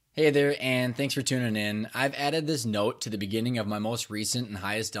Hey there, and thanks for tuning in. I've added this note to the beginning of my most recent and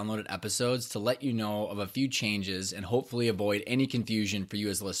highest downloaded episodes to let you know of a few changes and hopefully avoid any confusion for you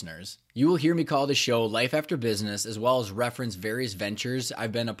as listeners. You will hear me call the show Life After Business, as well as reference various ventures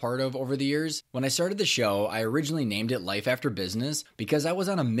I've been a part of over the years. When I started the show, I originally named it Life After Business because I was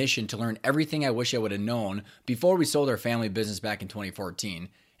on a mission to learn everything I wish I would have known before we sold our family business back in 2014.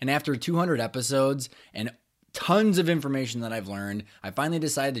 And after 200 episodes and tons of information that I've learned, I finally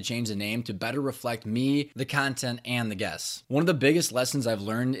decided to change the name to better reflect me, the content, and the guests. One of the biggest lessons I've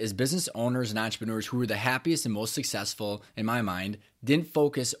learned is business owners and entrepreneurs who were the happiest and most successful, in my mind, didn't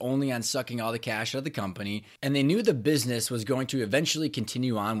focus only on sucking all the cash out of the company, and they knew the business was going to eventually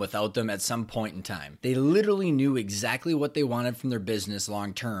continue on without them at some point in time. They literally knew exactly what they wanted from their business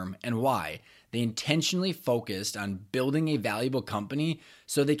long term and why. They intentionally focused on building a valuable company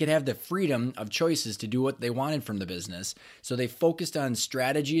so they could have the freedom of choices to do what they wanted from the business. So they focused on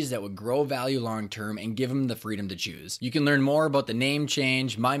strategies that would grow value long term and give them the freedom to choose. You can learn more about the name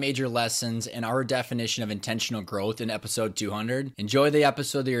change, my major lessons, and our definition of intentional growth in episode 200. Enjoy the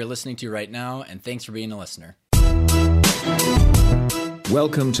episode that you're listening to right now, and thanks for being a listener.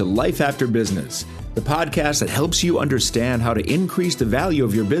 Welcome to Life After Business, the podcast that helps you understand how to increase the value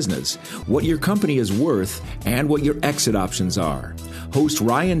of your business, what your company is worth, and what your exit options are. Host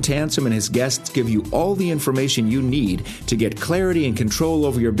Ryan Tansom and his guests give you all the information you need to get clarity and control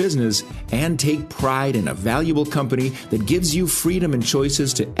over your business and take pride in a valuable company that gives you freedom and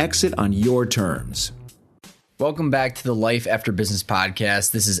choices to exit on your terms. Welcome back to the Life After Business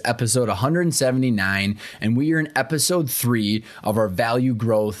podcast. This is episode 179, and we are in episode 3 of our value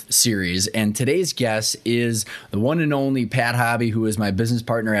growth series. And today's guest is the one and only Pat Hobby, who is my business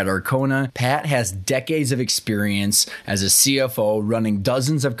partner at Arkona. Pat has decades of experience as a CFO, running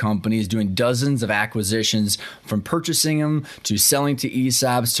dozens of companies, doing dozens of acquisitions, from purchasing them to selling to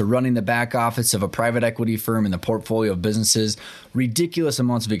ESOPs to running the back office of a private equity firm and the portfolio of businesses. Ridiculous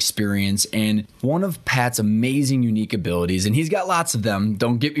amounts of experience, and one of Pat's amazing unique abilities, and he's got lots of them,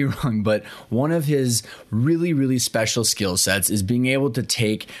 don't get me wrong, but one of his really special skill sets is being able to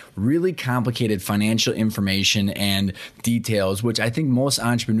take really complicated financial information and details, which I think most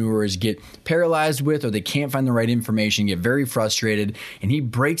entrepreneurs get paralyzed with, or they can't find the right information, get very frustrated, and he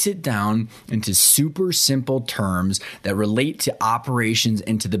breaks it down into super simple terms that relate to operations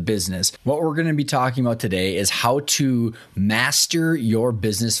and to the business. What we're going to be talking about today is how to master your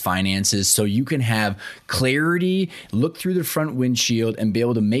business finances so you can have clarity, look through the front windshield, and be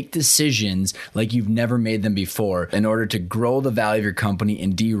able to make decisions like you've never made them before in order to grow the value of your company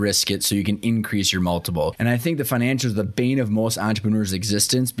and de-risk it so you can increase your multiple. And I think the financials are the bane of most entrepreneurs'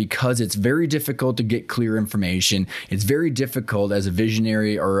 existence because it's very difficult to get clear information. It's very difficult as a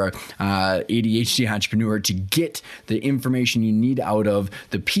visionary or a ADHD entrepreneur to get the information you need out of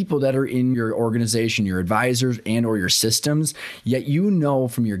the people that are in your organization, your advisors, and or your systems. Yet you know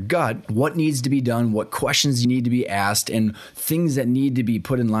from your gut what needs to be done, what questions you need to be asked, and things that need to be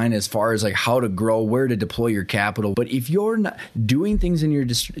put in line as far as like how to grow, where to deploy your capital. But if you're not doing things in your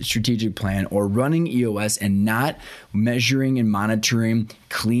strategic plan or running EOS and not measuring and monitoring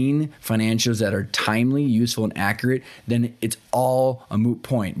clean financials that are timely, useful, and accurate, then it's all a moot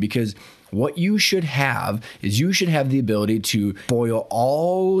point, because what you should have is you should have the ability to boil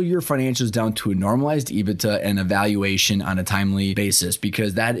all your financials down to a normalized EBITDA and evaluation on a timely basis,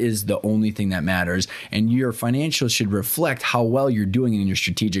 because that is the only thing that matters. And your financials should reflect how well you're doing in your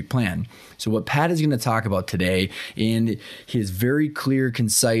strategic plan. So what Pat is going to talk about today in his very clear,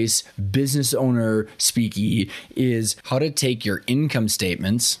 concise business owner speaky is how to take your income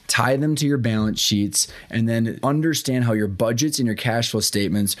statements, tie them to your balance sheets, and then understand how your budgets and your cash flow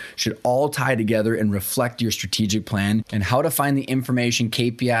statements should all tie together and reflect your strategic plan, and how to find the information,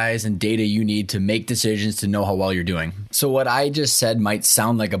 KPIs, and data you need to make decisions to know how well you're doing. So what I just said might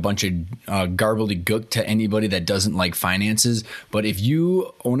sound like a bunch of gobbledygook to anybody that doesn't like finances, but if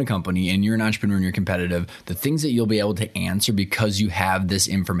you own a company and you're an entrepreneur and you're competitive, the things that you'll be able to answer because you have this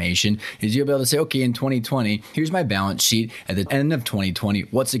information is you'll be able to say, okay, in 2020, here's my balance sheet. At the end of 2020,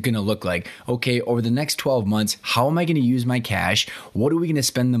 what's it going to look like? Okay, over the next 12 months, how am I going to use my cash? What are we going to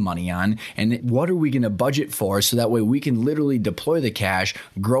spend the money on? And what are we going to budget for so that way we can literally deploy the cash,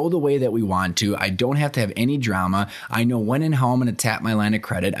 grow the way that we want to. I don't have to have any drama. I know when and how I'm going to tap my line of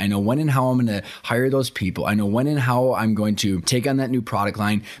credit. I know when and how I'm going to hire those people. I know when and how I'm going to take on that new product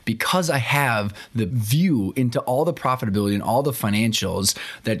line, because I have the view into all the profitability and all the financials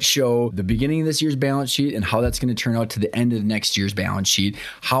that show the beginning of this year's balance sheet and how that's going to turn out to the end of next year's balance sheet,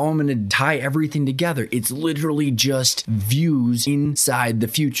 how I'm going to tie everything together. It's literally just views inside the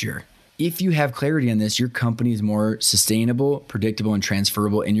future. if you have clarity on this, your company is more sustainable, predictable, and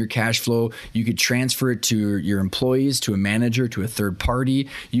transferable. And your cash flow, you could transfer it to your employees, to a manager, to a third party.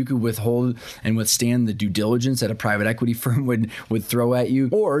 You could withhold and withstand the due diligence that a private equity firm would throw at you.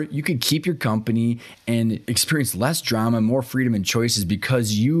 Or you could keep your company and experience less drama, more freedom and choices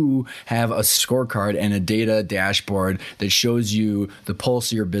because you have a scorecard and a data dashboard that shows you the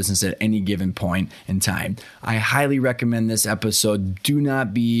pulse of your business at any given point in time. I highly recommend this episode. Do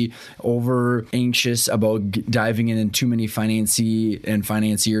not be over anxious about diving in too many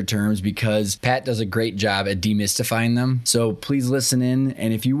financier terms because Pat does a great job at demystifying them. So please listen in.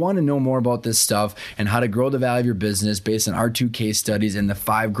 And if you want to know more about this stuff and how to grow the value of your business based on our 2 case studies and the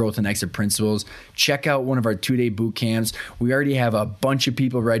 5 growth and exit principles, check out one of our 2-day boot camps. We already have a bunch of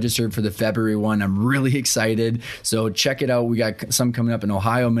people registered for the February one. I'm really excited. So check it out. We got some coming up in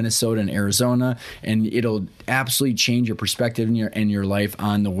Ohio, Minnesota, and Arizona, and it'll absolutely change your perspective in your life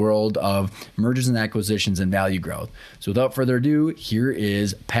on the world of mergers and acquisitions and value growth. So without further ado, here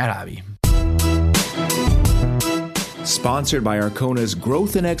is Pat Hobby. Sponsored by Arcona's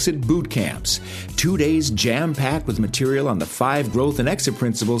Growth and Exit Boot Camps. 2 days jam-packed with material on the 5 growth and exit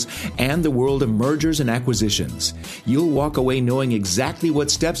principles and the world of mergers and acquisitions. You'll walk away knowing exactly what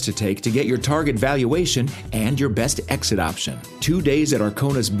steps to take to get your target valuation and your best exit option. 2 days at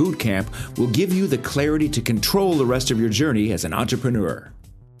Arcona's Boot Camp will give you the clarity to control the rest of your journey as an entrepreneur.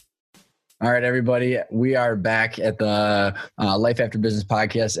 All right, everybody, we are back at the Life After Business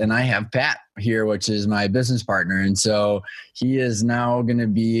podcast, and I have Pat here, which is my business partner. And so he is now going to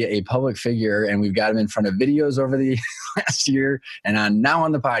be a public figure, and we've got him in front of videos over the last year and now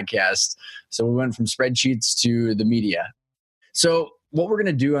on the podcast. So we went from spreadsheets to the media. So what we're going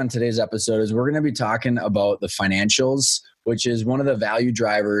to do on today's episode is we're going to be talking about the financials, which is one of the value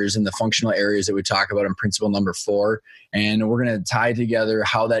drivers and the functional areas that we talk about in principle number 4. And we're going to tie together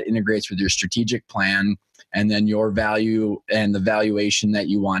how that integrates with your strategic plan and then your value and the valuation that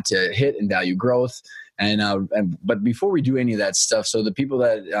you want to hit and value growth. But before we do any of that stuff, so the people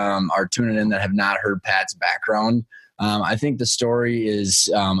that are tuning in that have not heard Pat's background, I think the story is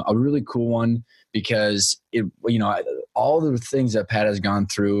a really cool one because all the things that Pat has gone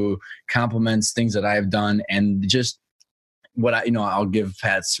through complements things that I've done, and just what I'll give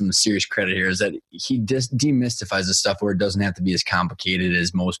Pat some serious credit here is that he just demystifies the stuff where it doesn't have to be as complicated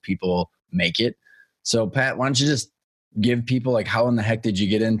as most people make it. So Pat, why don't you just give people like how in the heck did you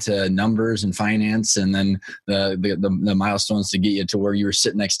get into numbers and finance, and then the milestones to get you to where you were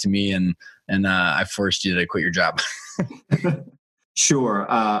sitting next to me and I forced you to quit your job. Sure.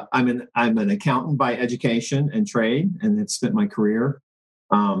 I'm an accountant by education and trade, and have spent my career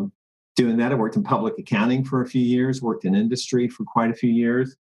doing that. I worked in public accounting for a few years, worked in industry for quite a few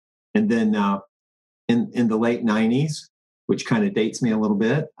years. And then in the late 90s, which kind of dates me a little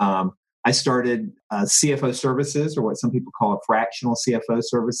bit, I started CFO services, or what some people call a fractional CFO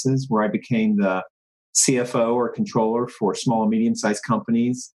services, where I became the CFO or controller for small and medium-sized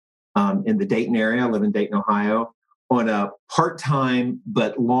companies in the Dayton area. I live in Dayton, Ohio, on a part-time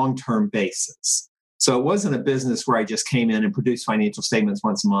but long-term basis. So it wasn't a business where I just came in and produced financial statements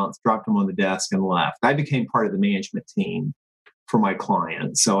once a month, dropped them on the desk, and left. I became part of the management team for my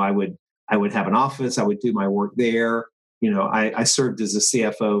clients. So I would have an office. I would do my work there. I served as a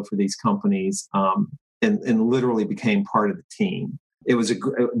CFO for these companies and literally became part of the team. It was a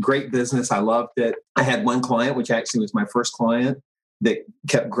great business. I loved it. I had one client, which actually was my first client, that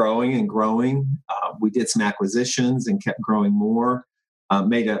kept growing and growing. We did some acquisitions and kept growing more.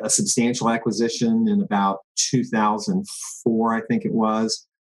 Made a substantial acquisition in about 2004, I think it was.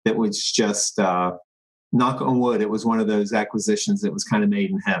 That was just, knock on wood, it was one of those acquisitions that was kind of made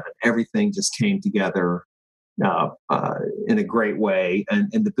in heaven. Everything just came together in a great way,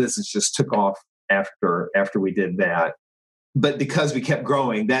 and the business just took off after we did that. But because we kept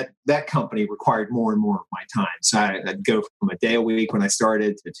growing, that company required more and more of my time. So I'd go from a day a week when I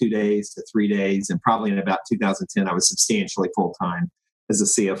started to 2 days to 3 days, and probably in about 2010, I was substantially full-time as a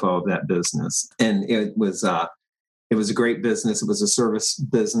CFO of that business. And it was a great business. It was a service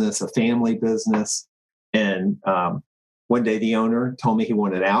business, a family business. And one day the owner told me he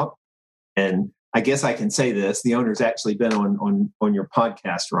wanted out. And I guess I can say this: the owner's actually been on your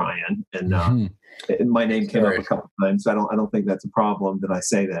podcast, Ryan, and my name came up a couple of times. So I don't think that's a problem that I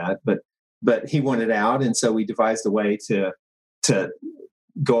say that. But he wanted out, and so we devised a way to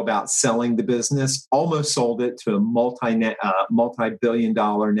go about selling the business. Almost sold it to a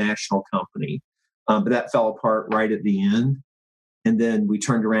multi-billion-dollar national company, but that fell apart right at the end. And then we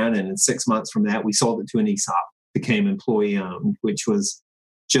turned around, and in 6 months from that, we sold it to an ESOP. Became employee-owned, which was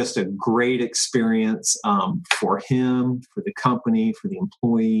just a great experience for him, for the company, for the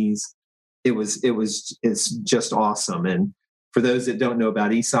employees. it's just awesome. And for those that don't know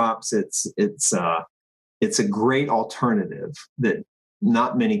about ESOPs, it's a great alternative that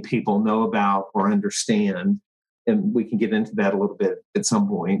not many people know about or understand. And we can get into that a little bit at some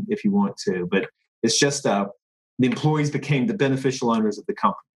point if you want to. But it's just the employees became the beneficial owners of the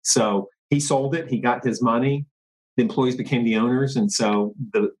company. So he sold it. He got his money. The employees became the owners. And so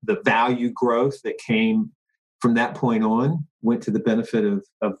the value growth that came from that point on went to the benefit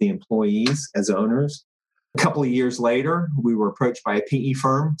of the employees as owners. A couple of years later, we were approached by a PE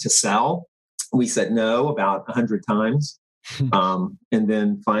firm to sell. We said no about 100 times. And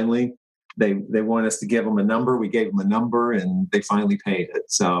then finally, they want us to give them a number. We gave them a number and they finally paid it.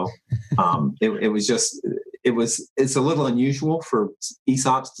 So it's a little unusual for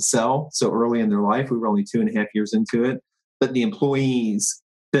ESOPs to sell so early in their life. We were only 2.5 years into it, but the employees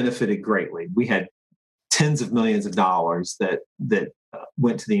benefited greatly. We had tens of millions of dollars that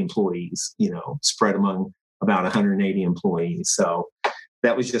went to the employees, spread among about 180 employees. So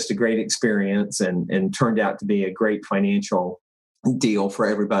that was just a great experience and turned out to be a great financial deal for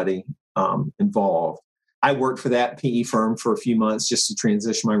everybody involved. I worked for that PE firm for a few months just to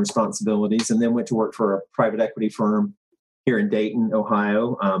transition my responsibilities, and then went to work for a private equity firm here in Dayton,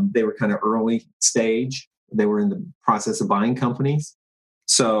 Ohio. They were kind of early stage. They were in the process of buying companies.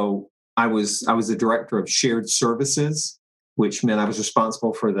 So I was the director of shared services, which meant I was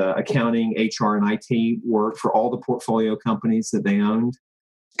responsible for the accounting, HR, and IT work for all the portfolio companies that they owned,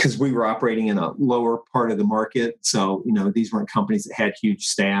 because we were operating in a lower part of the market. So, these weren't companies that had huge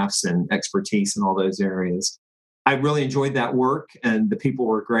staffs and expertise in all those areas. I really enjoyed that work, and the people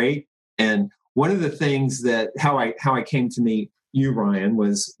were great. And one of the things that how I came to meet you, Ryan,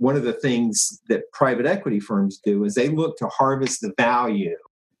 was one of the things that private equity firms do is they look to harvest the value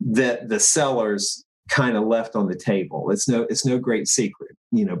that the sellers kind of left on the table. It's no great secret.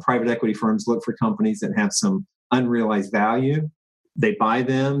 Private equity firms look for companies that have some unrealized value. They buy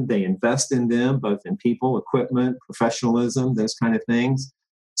them, they invest in them, both in people, equipment, professionalism, those kind of things.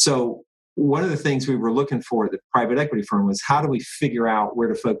 So one of the things we were looking for at the private equity firm was, how do we figure out where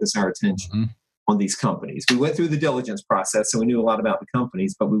to focus our attention on these companies? We went through the diligence process, so we knew a lot about the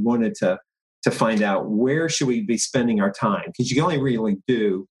companies, but we wanted to find out, where should we be spending our time? Because you can only really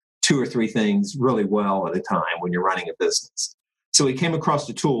do 2 or 3 things really well at a time when you're running a business. So we came across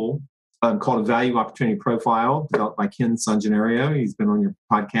a tool called a Value Opportunity Profile, developed by Ken Sangenario. He's been on your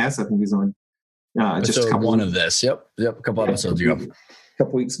podcast. I think he's on just a couple one of this. Yep, a couple episodes ago. A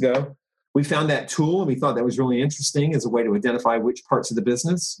couple weeks ago. We found that tool and we thought that was really interesting as a way to identify which parts of the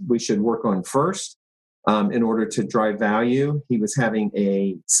business we should work on first in order to drive value. He was having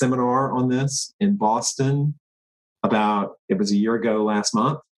a seminar on this in Boston it was a year ago last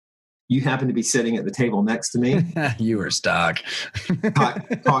month. You happened to be sitting at the table next to me. You were stuck.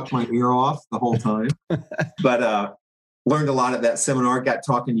 Talked my ear off the whole time. But learned a lot at that seminar. Got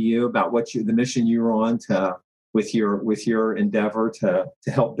talking to you about the mission you were on with your endeavor to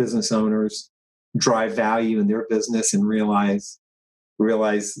help business owners drive value in their business and realize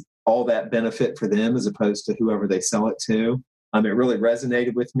all that benefit for them as opposed to whoever they sell it to. It really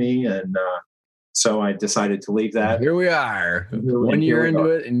resonated with me, and so I decided to leave that. Here we are, 1 year into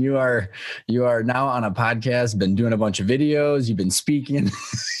it, and you are now on a podcast, been doing a bunch of videos, you've been speaking.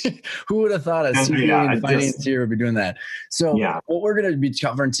 Who would have thought a CPA and financier would be doing that? So what we're going to be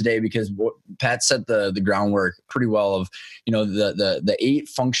covering today, because Pat set the groundwork pretty well of, the 8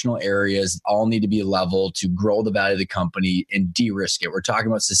 functional areas all need to be level to grow the value of the company and de-risk it. We're talking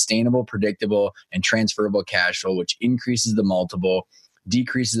about sustainable, predictable, and transferable cash flow, which increases the multiple,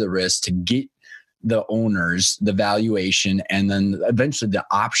 decreases the risk to get the owners the valuation, and then eventually the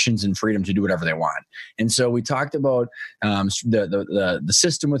options and freedom to do whatever they want. And so we talked about the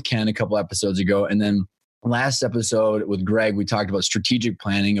system with Ken a couple episodes ago, and then last episode with Greg, we talked about strategic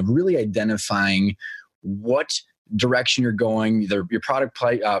planning of really identifying what direction you're going, your product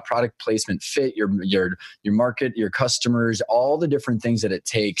placement fit, your market, your customers, all the different things that it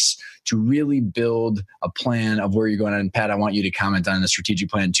takes to really build a plan of where you're going. And Pat, I want you to comment on the strategic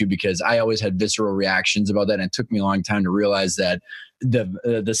plan too, because I always had visceral reactions about that. And it took me a long time to realize that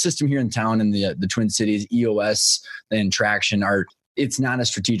the system here in town in the Twin Cities, EOS and Traction, it's not a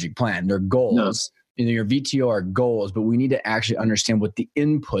strategic plan. They're goals. No. Your VTO are goals, but we need to actually understand what the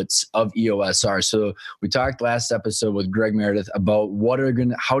inputs of EOS are. So we talked last episode with Greg Meredith about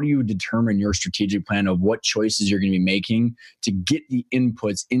how do you determine your strategic plan of what choices you're going to be making to get the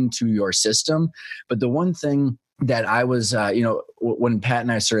inputs into your system. But the one thing that I was, when Pat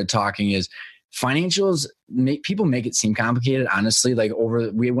and I started talking is, financials people make it seem complicated. Honestly, like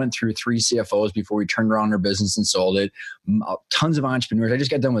we went through 3 CFOs before we turned around our business and sold it. Tons of entrepreneurs. I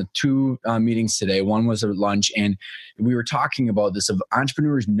just got done with 2 meetings today. One was at lunch, and we were talking about this. Of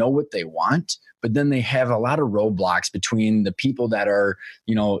entrepreneurs know what they want, but then they have a lot of roadblocks between the people that are,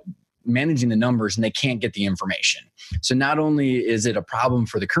 managing the numbers, and they can't get the information. So not only is it a problem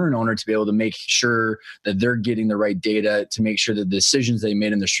for the current owner to be able to make sure that they're getting the right data to make sure that the decisions they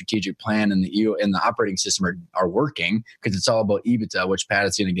made in the strategic plan and the operating system are working, because it's all about EBITDA, which Pat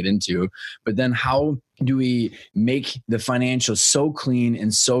is going to get into. But then how do we make the financials so clean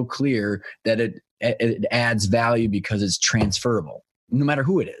and so clear that it adds value because it's transferable? No matter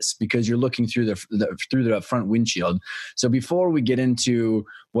who it is, because you're looking through the front windshield. So before we get into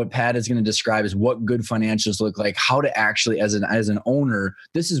what Pat is going to describe as what good financials look like, how to actually, as an owner,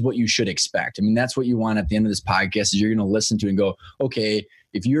 this is what you should expect. I mean, that's what you want at the end of this podcast, is you're going to listen to and go, okay,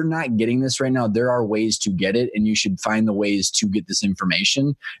 if you're not getting this right now, there are ways to get it, and you should find the ways to get this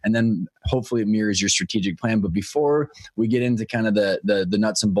information. And then hopefully it mirrors your strategic plan. But before we get into kind of the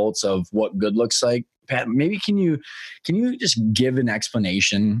nuts and bolts of what good looks like, Pat, maybe can you just give an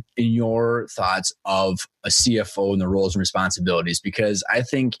explanation in your thoughts of a CFO and the roles and responsibilities? Because I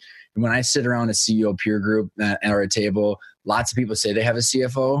think when I sit around a CEO peer group or a table, lots of people say they have a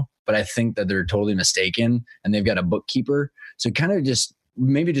CFO, but I think that they're totally mistaken and they've got a bookkeeper. So kind of just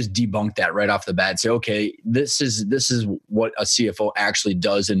debunk that right off the bat. Say, okay, this is what a CFO actually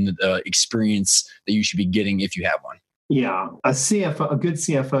does in the experience that you should be getting if you have one. Yeah, a good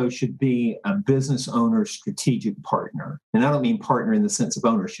CFO should be a business owner's strategic partner. And I don't mean partner in the sense of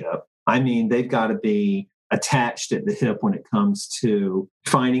ownership. I mean, they've got to be attached at the hip when it comes to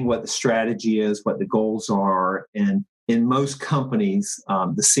finding what the strategy is, what the goals are. And in most companies,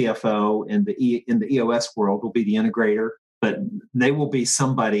 the CFO in the EOS world will be the integrator, but they will be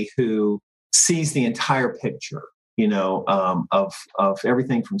somebody who sees the entire picture, of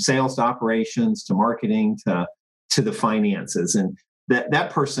everything from sales to operations to marketing to the finances. And that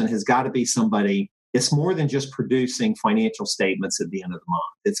person has got to be somebody. It's more than just producing financial statements at the end of the month.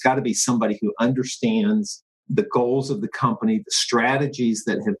 It's got to be somebody who understands the goals of the company, the strategies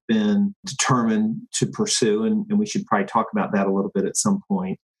that have been determined to pursue. And we should probably talk about that a little bit at some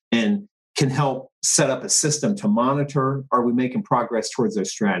point, and can help set up a system to monitor, are we making progress towards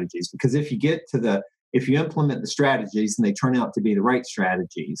those strategies? Because if you implement the strategies and they turn out to be the right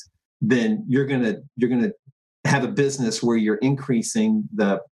strategies, then you're going to have a business where you're increasing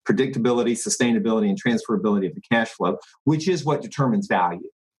the predictability, sustainability, and transferability of the cash flow, which is what determines value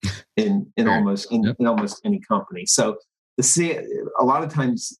in almost any company. So a lot of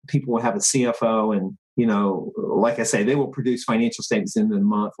times people will have a CFO, and like I say, they will produce financial statements in the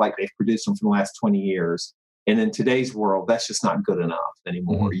month like they've produced them for the last 20 years. And in today's world, that's just not good enough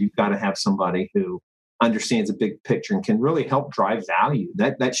anymore. Mm-hmm. You've got to have somebody who understands a big picture and can really help drive value.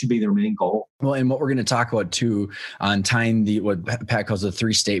 That should be their main goal. Well, and what we're going to talk about too on tying what Pat calls the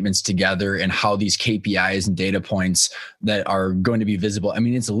 3 statements together, and how these KPIs and data points that are going to be visible. I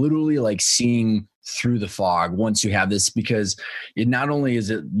mean, it's literally like seeing through the fog once you have this, because it not only is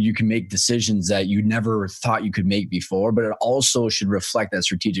it you can make decisions that you never thought you could make before, but it also should reflect that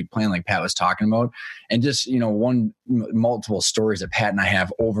strategic plan like Pat was talking about. And just multiple stories that Pat and I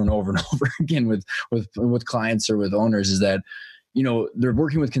have over and over and over again with clients or with owners is that they're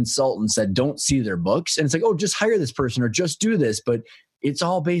working with consultants that don't see their books, and it's like, oh, just hire this person or just do this, but it's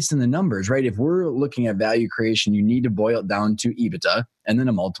all based in the numbers, right? If we're looking at value creation, you need to boil it down to EBITDA and then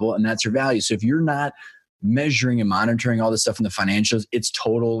a multiple, and that's your value. So if you're not measuring and monitoring all this stuff in the financials, it's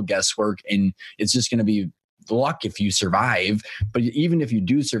total guesswork, and it's just going to be luck if you survive. But even if you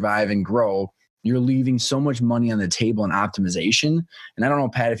do survive and grow, you're leaving so much money on the table in optimization. And I don't know,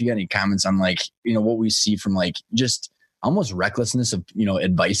 Pat, if you got any comments on what we see from just almost recklessness of,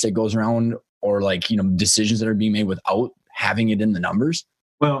 advice that goes around, or decisions that are being made without having it in the numbers?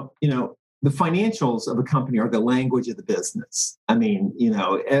 Well, the financials of a company are the language of the business. I mean,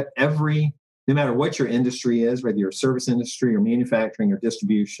 no matter what your industry is, whether you're a service industry or manufacturing or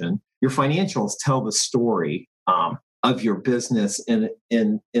distribution, your financials tell the story of your business in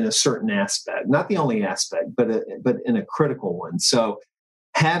a certain aspect, not the only aspect, but in a critical one. So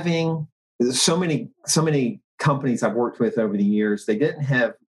having so many companies I've worked with over the years, they didn't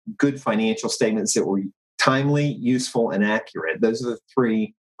have good financial statements that were timely, useful, and accurate. Those are the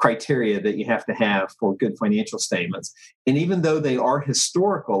 3 criteria that you have to have for good financial statements. And even though they are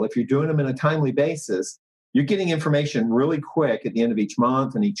historical, if you're doing them in a timely basis, you're getting information really quick at the end of each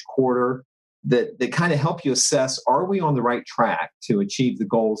month and each quarter that kind of help you assess, are we on the right track to achieve the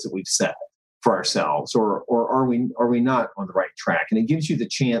goals that we've set? for ourselves, or are we not on the right track? And it gives you the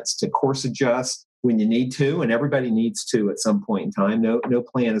chance to course adjust when you need to, and everybody needs to at some point in time. No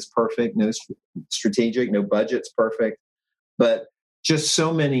plan is perfect, no strategic, no budget's perfect, but just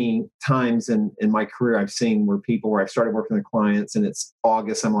so many times in my career, I've seen where I've started working with clients and it's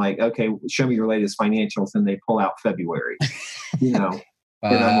August. I'm like, okay, show me your latest financials. And they pull out February, and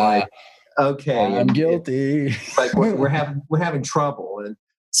I'm like, okay, I'm guilty. Like we're having trouble. And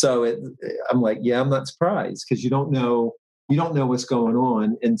so I'm like, yeah, I'm not surprised, because you don't know what's going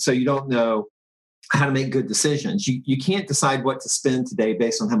on. And so you don't know how to make good decisions. You can't decide what to spend today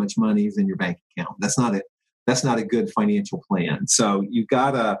based on how much money is in your bank account. That's not a good financial plan. So you've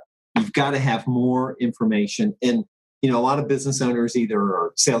got to have more information. And a lot of business owners either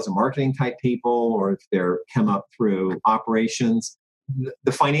are sales and marketing type people, or if they're come up through operations.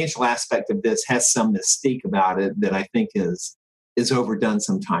 The financial aspect of this has some mystique about it that I think is overdone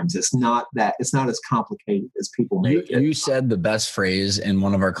sometimes. It's not as complicated as people make it. You said the best phrase in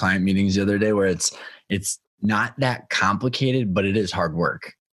one of our client meetings the other day, where it's not that complicated, but it is hard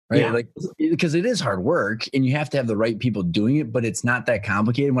work. Right. Yeah. Like, because it is hard work and you have to have the right people doing it, but it's not that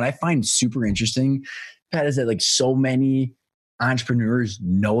complicated. What I find super interesting, Pat, is that like so many entrepreneurs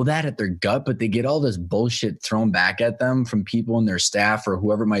know that at their gut, but they get all this bullshit thrown back at them from people in their staff or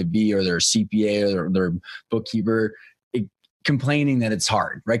whoever it might be, or their CPA or their bookkeeper, complaining that it's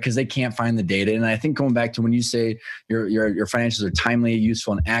hard, right? Because they can't find the data. And I think going back to when you say your financials are timely,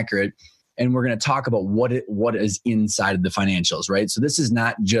 useful, and accurate, and we're going to talk about what is inside of the financials, right? So this is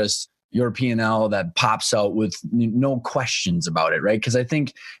not just your P&L that pops out with no questions about it, right? Because I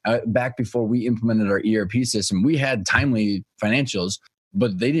think back before we implemented our ERP system, we had timely financials,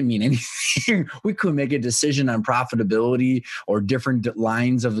 but they didn't mean anything. We couldn't make a decision on profitability or different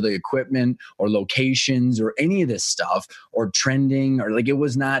lines of the equipment or locations or any of this stuff or trending, or like it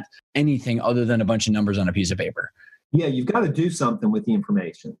was not anything other than a bunch of numbers on a piece of paper. Yeah, you've got to do something with the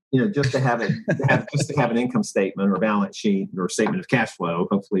information. Just to have an income statement or balance sheet or statement of cash flow.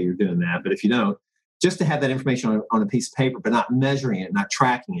 Hopefully, you're doing that. But if you don't, just to have that information on a piece of paper, but not measuring it, not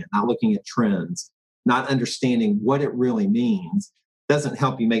tracking it, not looking at trends, not understanding what it really means, doesn't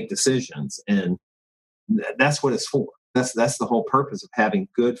help you make decisions. And that's what it's for. That's the whole purpose of having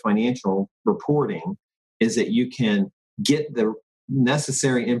good financial reporting, is that you can get the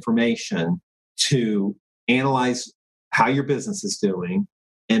necessary information to analyze how your business is doing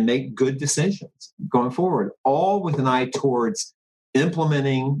and make good decisions going forward, all with an eye towards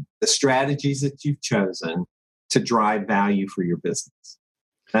implementing the strategies that you've chosen to drive value for your business.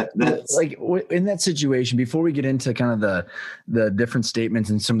 That's like in that situation, before we get into kind of the different statements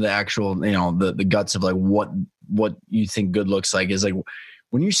and some of the actual, the guts of like what you think good looks like, is like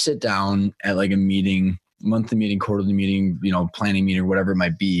when you sit down at like a meeting, monthly meeting, quarterly meeting, planning meeting, or whatever it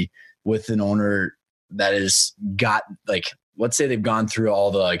might be, with an owner that is got, like, let's say they've gone through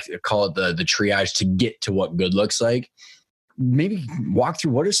all the, like, call it the triage to get to what good looks like. Maybe walk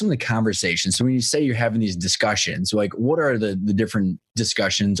through what are some of the conversations. So when you say you're having these discussions, like what are the different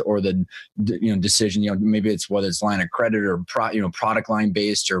discussions or the decision, maybe it's whether it's line of credit or product line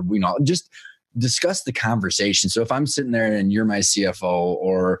based, or just discuss the conversation. So if I'm sitting there and you're my CFO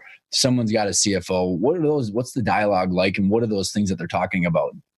or someone's got a CFO, what's the dialogue like, and what are those things that they're talking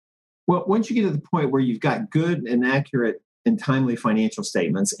about? Well, once you get to the point where you've got good and accurate and timely financial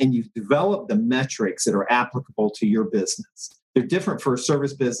statements, and you've developed the metrics that are applicable to your business. They're different for a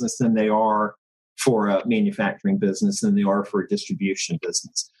service business than they are for a manufacturing business than they are for a distribution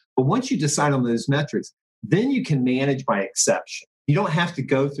business. But once you decide on those metrics, then you can manage by exception. You don't have to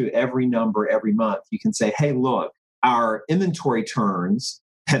go through every number every month. You can say, hey, look, our inventory turns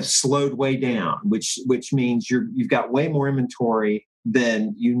have slowed way down, which means you've got way more inventory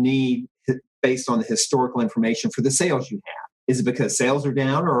than you need based on the historical information for the sales you have. Is it because sales are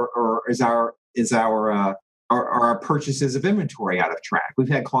down, or is our purchases of inventory out of track? We've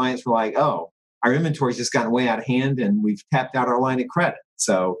had clients who are like, oh, our inventory's just gotten way out of hand and we've tapped out our line of credit.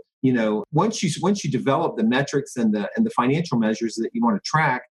 So, once you develop the metrics and the financial measures that you want to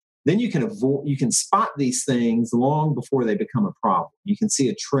track, then you can spot these things long before they become a problem. You can see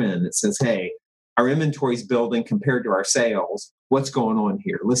a trend that says, hey, our inventory's building compared to our sales. What's going on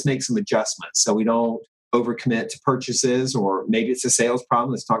here? Let's make some adjustments so we don't overcommit to purchases, or maybe it's a sales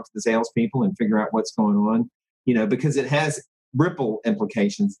problem. Let's talk to the salespeople and figure out what's going on, because it has ripple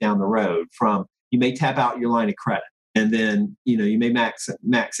implications down the road. From, you may tap out your line of credit, and then, you may max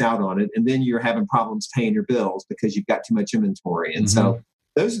out on it, and then you're having problems paying your bills because you've got too much inventory. And so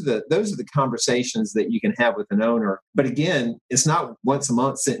those are the conversations that you can have with an owner. But again, it's not once a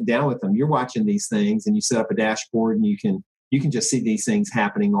month sitting down with them. You're watching these things, and you set up a dashboard, and you can you can just see these things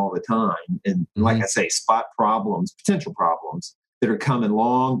happening all the time. And like I say, spot problems, potential problems that are coming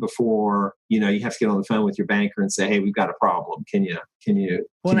long before, you have to get on the phone with your banker and say, hey, we've got a problem. Can you?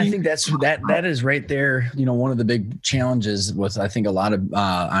 Well, and I think that is right there. One of the big challenges was, I think a lot of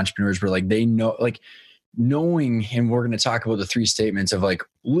entrepreneurs were like, they know, like, knowing, and we're going to talk about the 3 statements of, like,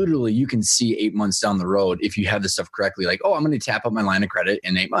 literally you can see 8 months down the road if you have this stuff correctly, like, oh, I'm going to tap up my line of credit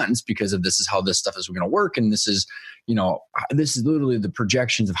in 8 months because of this is how this stuff is going to work. And this is, this is literally the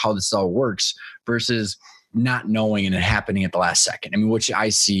projections of how this all works versus not knowing and it happening at the last second. I mean, which I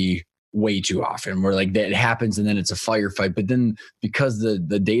see way too often, where like that happens and then it's a firefight. But then because the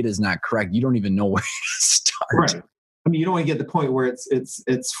data is not correct, you don't even know where to start. Right. I mean, you don't want to get to the point where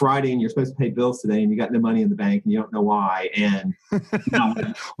it's Friday and you're supposed to pay bills today and you got no money in the bank and you don't know why. And now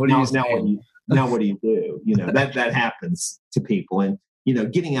what do you do? That happens to people. And,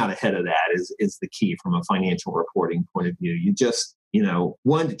 getting out ahead of that is the key from a financial reporting point of view. You just,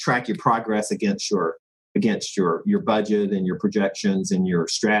 one, to track your progress against your budget and your projections and your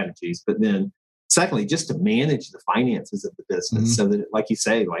strategies. But then secondly, just to manage the finances of the business so that, like you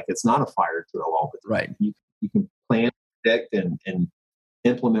say, like it's not a fire drill all the time. Right. You can plan, predict, and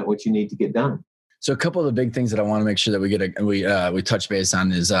implement what you need to get done. So a couple of the big things that I want to make sure that we touch base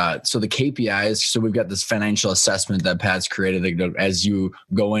on is so the KPIs. So we've got this financial assessment that Pat's created as you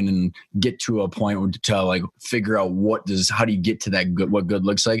go in and get to a point to like figure out how do you get to that good, what good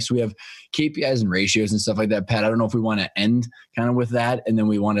looks like. So we have KPIs and ratios and stuff like that. Pat, I don't know if we want to end kind of with that, and then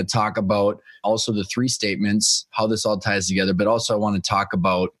we want to talk about also the 3 statements, how this all ties together. But also I want to talk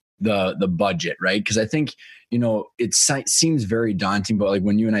about the budget, right? Because I think, it seems very daunting, but like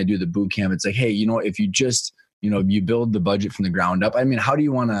when you and I do the boot camp, it's like, hey, if you just, you build the budget from the ground up. I mean, how do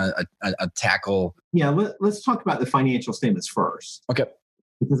you want to tackle? Yeah, let's talk about the financial statements first. Okay.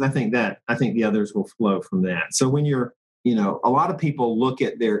 Because I think the others will flow from that. So when you're, a lot of people look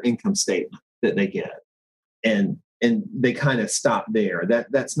at their income statement that they get and they kind of stop there.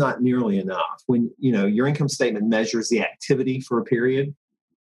 That's not nearly enough. When, your income statement measures the activity for a period,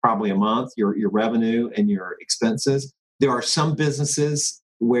 probably a month, your revenue and your expenses. There are some businesses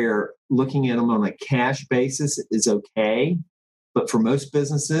where looking at them on a cash basis is okay. But for most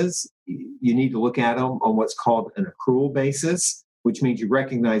businesses, you need to look at them on what's called an accrual basis, which means you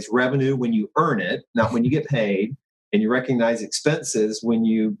recognize revenue when you earn it, not when you get paid. And you recognize expenses when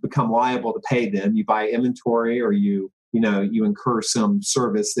you become liable to pay them. You buy inventory or you incur some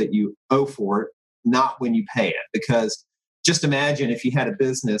service that you owe for it, not when you pay it. Because just imagine if you had a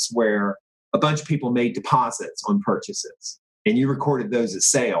business where a bunch of people made deposits on purchases and you recorded those as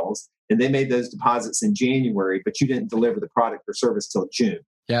sales and they made those deposits in January, but you didn't deliver the product or service till June.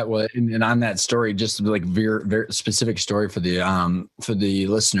 Yeah, well, and on that story, just like very, very specific story for the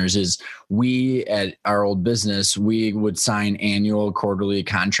listeners is we at our old business, we would sign annual, quarterly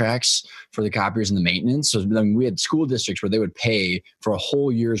contracts for the copiers and the maintenance. So we had school districts where they would pay for a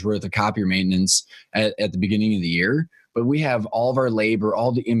whole year's worth of copier maintenance at the beginning of the year. But we have all of our labor,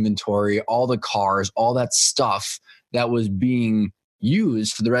 all the inventory, all the cars, all that stuff that was being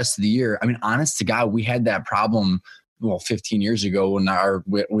used for the rest of the year. I mean, honest to God, we had that problem 15 years ago when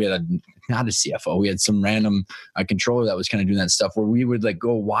we had not a CFO, we had some random controller that was kind of doing that stuff where we would like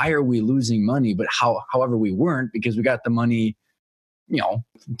go, why are we losing money? But however, we weren't, because we got the money,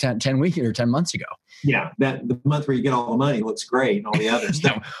 10 weeks or 10 months ago. Yeah. That the month where you get all the money looks great and all the other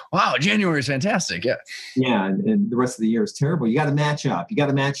stuff. Wow. January is fantastic. Yeah. Yeah. And the rest of the year is terrible. You got to match up. You got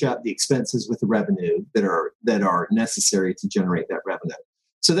to match up the expenses with the revenue that are necessary to generate that revenue.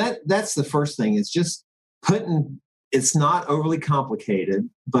 So that's the first thing, is just it's not overly complicated,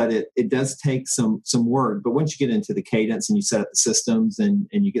 but it does take some work. But once you get into the cadence and you set up the systems and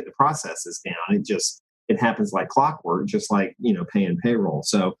you get the processes down, it happens like clockwork, just like, paying payroll.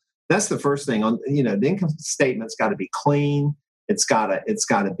 So that's the first thing. The income statement's got to be clean. It's got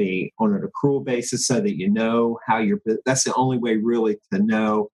to be on an accrual basis so that you know that's the only way really to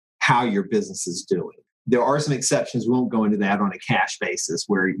know how your business is doing. There are some exceptions. We won't go into that on a cash basis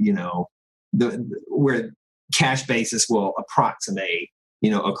where, where cash basis will approximate,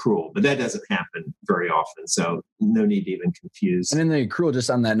 accrual, but that doesn't happen very often. So no need to even confuse. And then the accrual, just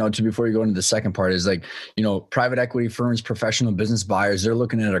on that note too, before you go into the second part, is like, private equity firms, professional business buyers, they're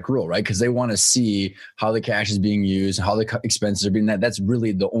looking at accrual, right? Because they want to see how the cash is being used, how the expenses are being met. That's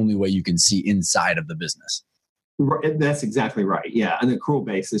really the only way you can see inside of the business. That's exactly right. Yeah. An accrual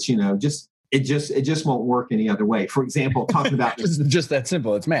basis, it just won't work any other way. For example, talking about it's just that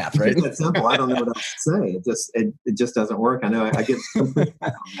simple. It's math, right? It's that simple. I don't know what else to say. It just doesn't work. I know I get some pushback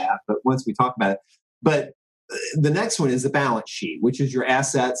on that, but once we talk about it, but the next one is the balance sheet, which is your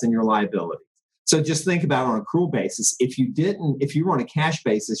assets and your liabilities. So just think about it on accrual basis. If you were on a cash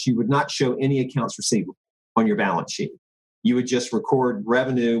basis, you would not show any accounts receivable on your balance sheet. You would just record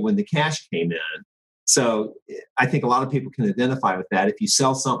revenue when the cash came in. So I think a lot of people can identify with that. If you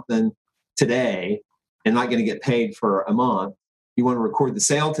sell something today and not going to get paid for a month, you want to record the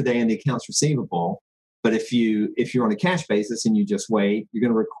sale today and the accounts receivable. But if you're on a cash basis and you just wait, you're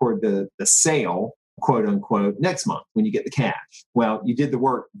going to record the sale, quote unquote, next month when you get the cash. Well, you did the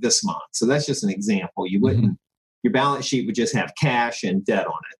work this month. So that's just an example. You wouldn't, your balance sheet would just have cash and debt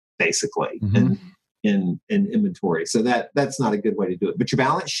on it, basically, and in inventory. So that's not a good way to do it. But your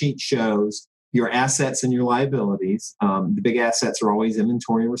balance sheet shows your assets and your liabilities. The big assets are always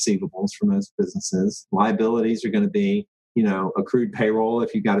inventory and receivables for most businesses. Liabilities are going to be, accrued payroll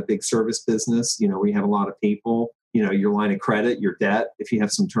if you've got a big service business, where you have a lot of people, your line of credit, your debt, if you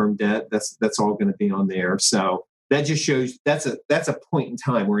have some term debt, that's all going to be on there. So that just shows that's a point in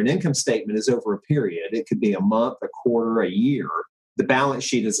time where an income statement is over a period. It could be a month, a quarter, a year. The balance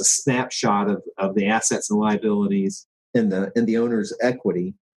sheet is a snapshot of the assets and liabilities and the owner's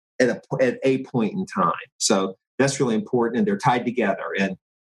equity at a point in time. So that's really important, and they're tied together.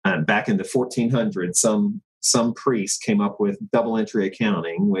 And back in the 1400s, some priest came up with double entry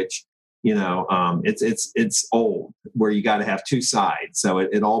accounting, which it's old, where you got to have two sides, so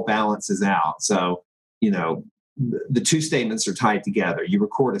it all balances out. So the two statements are tied together. You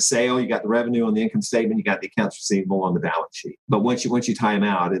record a sale, you got the revenue on the income statement, you got the accounts receivable on the balance sheet. But once you time them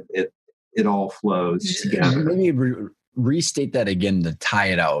out, it all flows together. Maybe restate that again to tie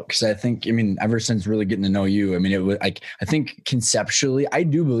it out, because I think, ever since really getting to know you, it was like, I think conceptually, I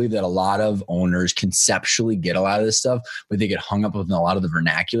do believe that a lot of owners conceptually get a lot of this stuff, but they get hung up with a lot of the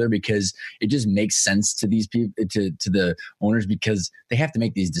vernacular because it just makes sense to these people, to the owners, because they have to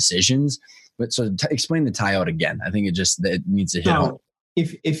make these decisions. But so explain the tie out again. I think it needs to hit home.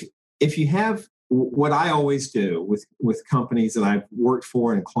 If you have, what I always do with companies that I've worked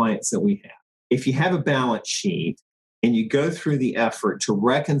for and clients that we have, if you have a balance sheet and you go through the effort to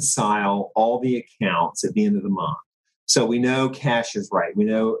reconcile all the accounts at the end of the month. So we know cash is right. We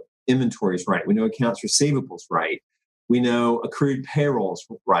know inventory is right. We know accounts receivables right. We know accrued payrolls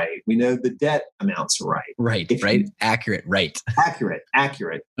right. We know the debt amounts are right. Right. Accurate.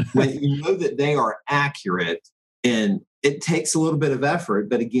 Accurate. When you know that they are accurate, and it takes a little bit of effort,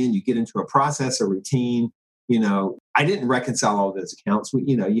 but again, you get into a process, a routine. I didn't reconcile all those accounts.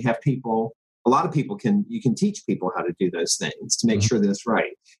 You have people. A lot of people you can teach people how to do those things to make sure that it's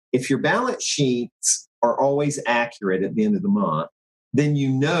right. If your balance sheets are always accurate at the end of the month, then you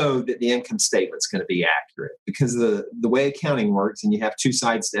know that the income statement's going to be accurate, because the way accounting works, and you have two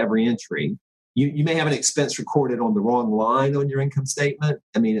sides to every entry. You may have an expense recorded on the wrong line on your income statement.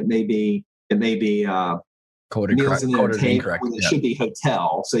 It may be coded meals and entertainment when it Yeah. should be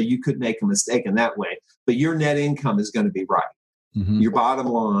hotel. So you could make a mistake in that way, but your net income is going to be right. Your bottom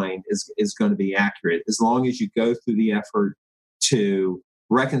line is going to be accurate as long as you go through the effort to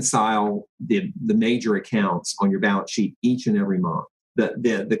reconcile the major accounts on your balance sheet each and every month.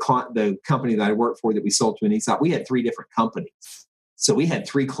 The company that I worked for that we sold to an ESOP, we had 3 different companies. So we had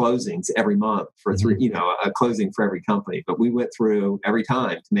 3 closings every month for a closing for every company. But we went through every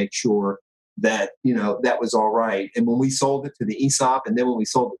time to make sure that, that was all right. And when we sold it to the ESOP, and then when we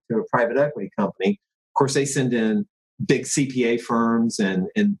sold it to a private equity company, of course, they send in big CPA firms and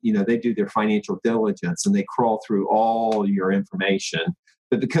they do their financial diligence, and they crawl through all your information.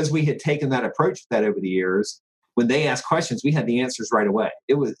 But because we had taken that approach to that over the years, when they asked questions, we had the answers right away.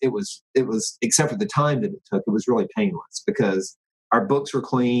 It was except for the time that it took, it was really painless because our books were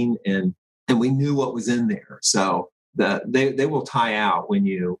clean and we knew what was in there. So they will tie out when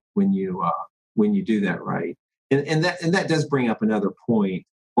you do that right. And that does bring up another point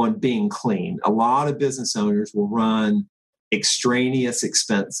on being clean. A lot of business owners will run extraneous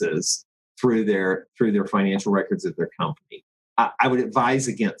expenses through their financial records of their company. I would advise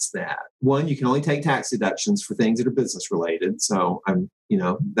against that. One, you can only take tax deductions for things that are business related. So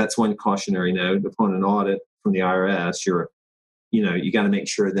that's one cautionary note. Upon an audit from the IRS, you got to make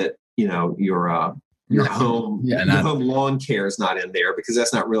sure that your home lawn care is not in there, because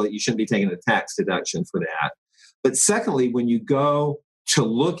that's not really, you shouldn't be taking a tax deduction for that. But secondly, when you go to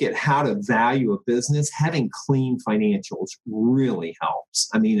look at how to value a business, having clean financials really helps.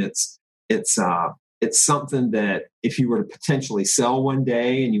 It's something that if you were to potentially sell one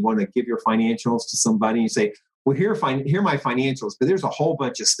day and you want to give your financials to somebody and you say, well, here are my financials, but there's a whole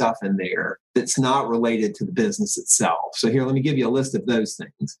bunch of stuff in there that's not related to the business itself. So here, let me give you a list of those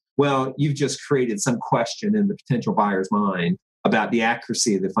things. Well, you've just created some question in the potential buyer's mind about the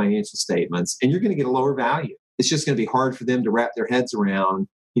accuracy of the financial statements, and you're going to get a lower value. It's just going to be hard for them to wrap their heads around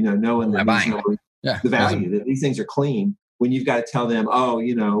knowing that these numbers, Yeah, the value that these things are clean, when you've got to tell them, oh,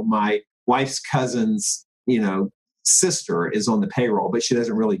 my wife's cousin's, sister is on the payroll, but she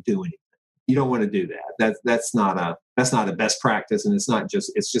doesn't really do anything. You don't want to do that. That's not a best practice, and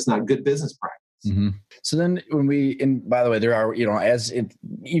it's just not good business practice. Mm-hmm. So then and by the way, there are,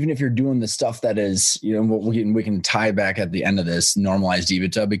 even if you're doing the stuff that is, we can tie back at the end of this normalized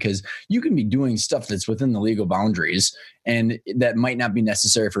EBITDA, because you can be doing stuff that's within the legal boundaries and that might not be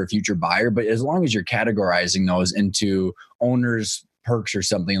necessary for a future buyer. But as long as you're categorizing those into owners' perks or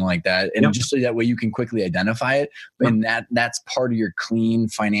something like that, and just so that way you can quickly identify it, and that's part of your clean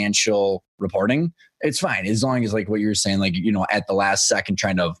financial reporting, it's fine, as long as, like what you're saying, like, at the last second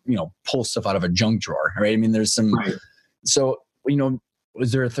trying to, pull stuff out of a junk drawer, right? I mean, there's some, so,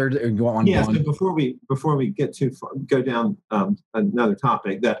 was there a third? Go on. So before we get too far, go down another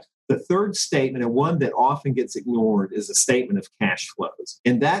topic, the third statement, and one that often gets ignored, is a statement of cash flows.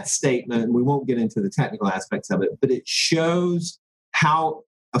 And that statement, we won't get into the technical aspects of it, but it shows how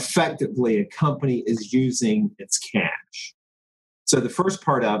effectively a company is using its cash. So the first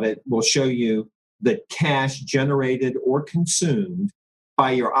part of it will show you the cash generated or consumed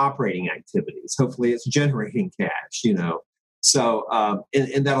by your operating activities. Hopefully it's generating cash, So,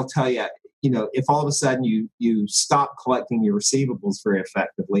 and that'll tell you, if all of a sudden you stop collecting your receivables very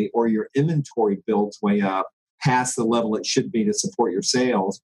effectively, or your inventory builds way up past the level it should be to support your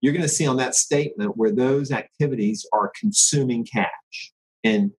sales, you're going to see on that statement where those activities are consuming cash.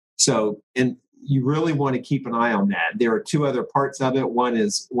 And so, and you really want to keep an eye on that. There are two other parts of it. One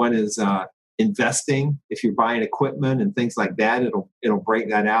is investing. If you're buying equipment and things like that, it'll break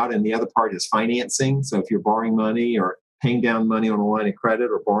that out. And the other part is financing. So if you're borrowing money or paying down money on a line of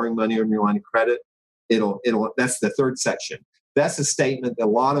credit, or borrowing money on your line of credit, that's the third section. That's a statement that a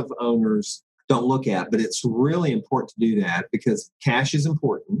lot of owners don't look at, but it's really important to do that, because cash is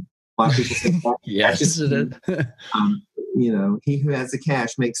important. A lot of people say, yes, it is. He who has the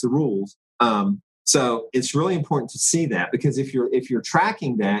cash makes the rules. So it's really important to see that, because if you're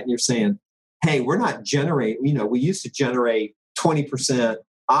tracking that and you're saying, hey, we're not generating, we used to generate 20%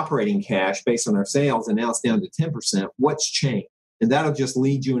 operating cash based on our sales, and now it's down to 10%. What's changed? And that'll just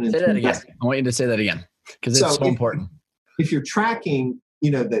lead you into say that again. I want you to say that again, because it's so important. If you're tracking,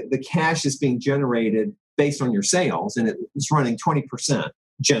 the cash is being generated based on your sales, and it's running 20%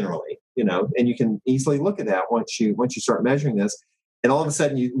 generally, and you can easily look at that once you start measuring this. And all of a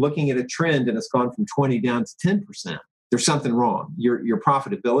sudden you're looking at a trend and it's gone from 20 down to 10%. There's something wrong. Your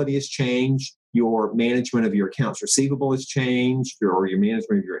profitability has changed. Your management of your accounts receivable has changed, or your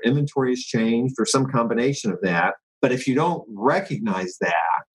management of your inventory has changed, or some combination of that. But if you don't recognize that,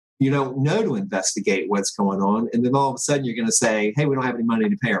 you don't know to investigate what's going on. And then all of a sudden you're going to say, hey, we don't have any money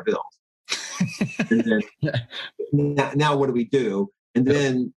to pay our bills. And then now what do we do? And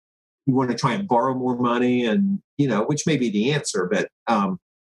then you want to try and borrow more money, and, which may be the answer, but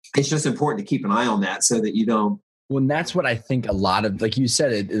it's just important to keep an eye on that so that you don't. Well, and that's what I think a lot of, like you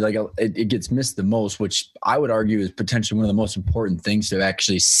said, it gets missed the most, which I would argue is potentially one of the most important things to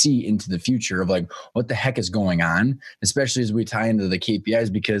actually see into the future of, like, what the heck is going on, especially as we tie into the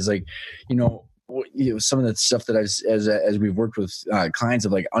KPIs, because, like, some of the stuff that as we've worked with clients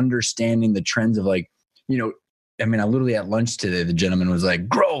of, like, understanding the trends of, like, I literally at lunch today, the gentleman was like,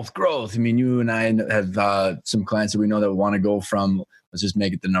 growth. I mean, you and I have some clients that we know that want to go from, let's just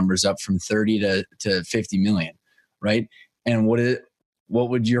make it the numbers up, from 30 to 50 million. Right. And what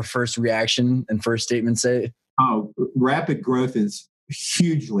would your first reaction and first statement say? Oh, rapid growth is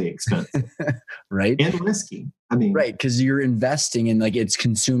hugely expensive. Right. And risky. Right. Because you're investing in, like, it's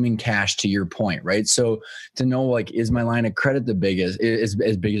consuming cash, to your point. Right. So to know, like, is my line of credit as big as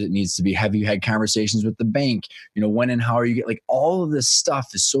it needs to be? Have you had conversations with the bank? When and how are you like, all of this stuff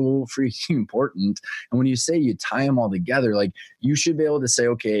is so freaking important. And when you say you tie them all together, like, you should be able to say,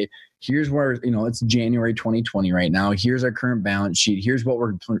 okay, here's where, it's January 2020 right now. Here's our current balance sheet. Here's what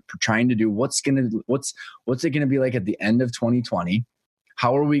we're trying to do. What's it going to be like at the end of 2020?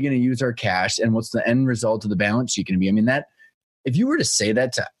 How are we going to use our cash? And what's the end result of the balance sheet going to be? That if you were to say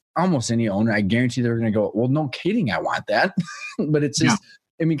that to almost any owner, I guarantee they're going to go, well, no kidding, I want that. But it's just,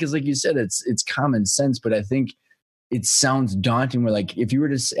 because like you said, it's common sense, but I think it sounds daunting where, like, if you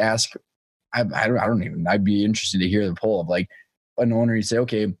were to ask, I'd be interested to hear the poll of, like, an owner, you say,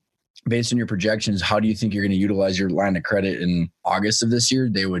 okay, based on your projections, how do you think you're going to utilize your line of credit in August of this year?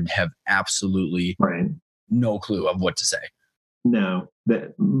 They would have absolutely no clue of what to say. No,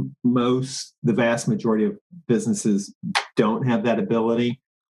 the vast majority of businesses don't have that ability,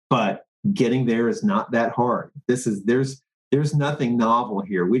 but getting there is not that hard. There's nothing novel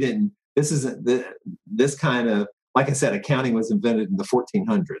here. This isn't this kind of like I said, accounting was invented in the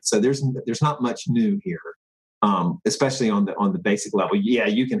 1400s. So there's not much new here, especially on the basic level. Yeah,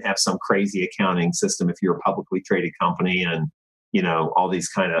 you can have some crazy accounting system if you're a publicly traded company and, all these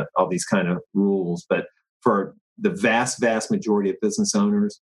kind of rules. But for the vast majority of business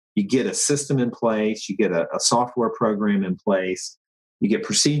owners, you get a system in place, you get a software program in place, you get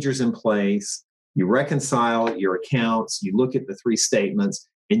procedures in place, you reconcile your accounts, you look at the 3 statements,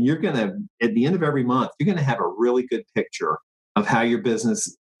 and you're going to, at the end of every month, you're going to have a really good picture of how your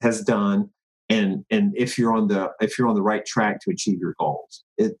business has done and if you're on the right track to achieve your goals.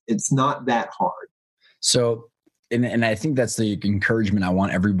 It's not that hard. So, and I think that's the encouragement I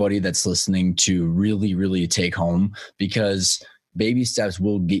want everybody that's listening to really, really take home, because baby steps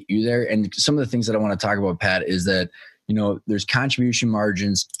will get you there. And some of the things that I want to talk about, Pat, is that, there's contribution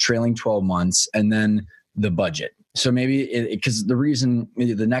margins, trailing 12 months, and then the budget. So maybe because the reason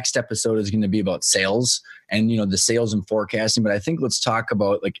the next episode is going to be about sales and, the sales and forecasting. But I think let's talk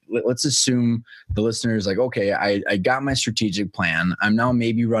about, let's assume the listener is like, okay, I got my strategic plan. I'm now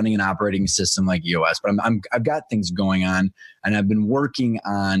maybe running an operating system like EOS, but I've got things going on, and I've been working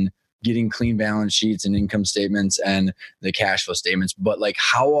on getting clean balance sheets and income statements and the cash flow statements. But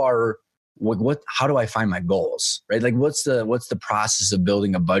how do I find my goals, right? Like what's the process of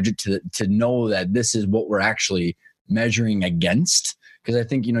building a budget to know that this is what we're actually measuring against? Because I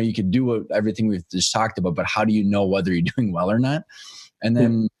think, you could do everything we've just talked about, but how do you know whether you're doing well or not?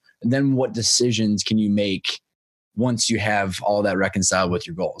 And then what decisions can you make once you have all that reconciled with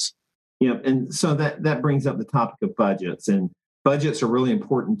your goals? Yeah. And so that brings up the topic of budgets, and budgets are really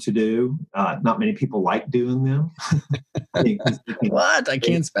important to do. Not many people like doing them. What? I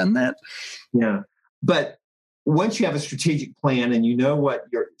can't spend that? Yeah. But once you have a strategic plan and you know what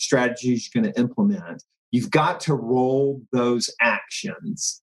your strategy is going to implement, you've got to roll those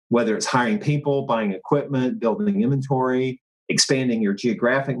actions, whether it's hiring people, buying equipment, building inventory, expanding your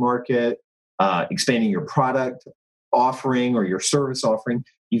geographic market, expanding your product offering or your service offering.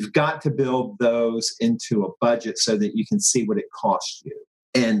 You've got to build those into a budget so that you can see what it costs you.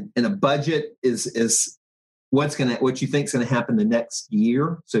 And a budget is what you think is going to happen the next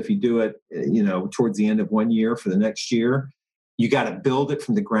year. So if you do it, towards the end of one year for the next year, you got to build it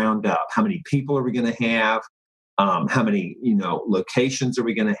from the ground up. How many people are we going to have? How many, locations are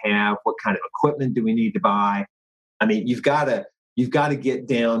we going to have? What kind of equipment do we need to buy? I mean, you've got to get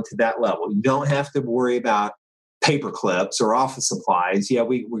down to that level. You don't have to worry about paper clips or office supplies. Yeah,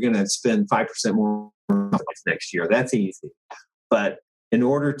 we're going to spend 5% more next year. That's easy. But in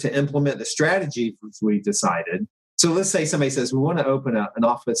order to implement the strategy we decided, so let's say somebody says we want to open an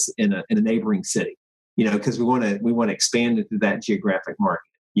office in a neighboring city, because we want to expand into that geographic market.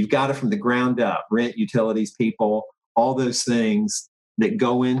 You've got to, from the ground up, rent, utilities, people, all those things that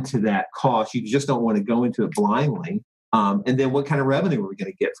go into that cost. You just don't want to go into it blindly. And then what kind of revenue are we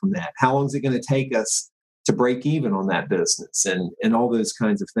going to get from that? How long is it going to take us to break even on that business and all those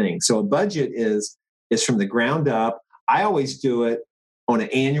kinds of things? So a budget is from the ground up. I always do it on an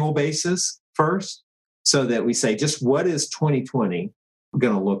annual basis first, so that we say, just what is 2020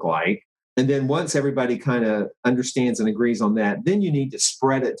 going to look like? And then once everybody kind of understands and agrees on that, then you need to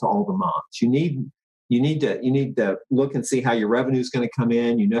spread it to all the months. You need to look and see how your revenue is going to come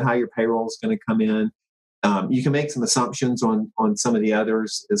in. How your payroll is going to come in. You can make some assumptions on some of the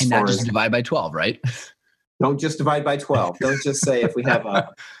others and not just divide by 12, right? Don't just divide by 12. Don't just say if we have a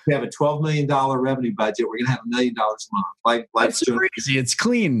 $12 million revenue budget, we're going to have $1 million a month. Life's crazy. It's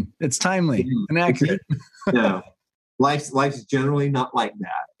clean. It's timely and accurate. No, life's generally not like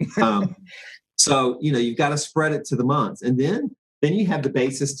that. So you've got to spread it to the months, and then you have the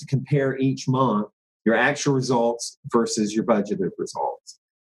basis to compare each month your actual results versus your budgeted results,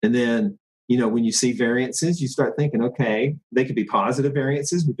 and then. When you see variances, you start thinking, okay, they could be positive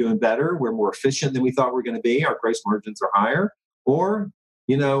variances. We're doing better. We're more efficient than we thought we were going to be. Our gross margins are higher. Or,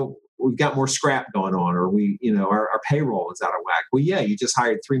 we've got more scrap going on, or our payroll is out of whack. Well, yeah, you just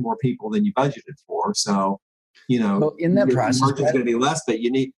hired 3 more people than you budgeted for. So, well, in that process, your margin's going to be less, but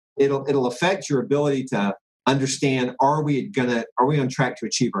it'll affect your ability to understand, are we on track to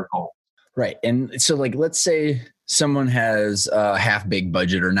achieve our goal? Right. And so let's say someone has a half-baked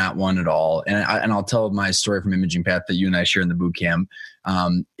budget or not one at all. And I'll tell my story from Imaging Path that you and I share in the boot camp,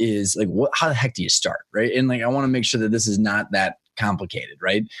 is how the heck do you start? Right. And I want to make sure that this is not that complicated.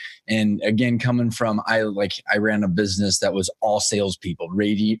 Right. And again, coming from, I ran a business that was all salespeople,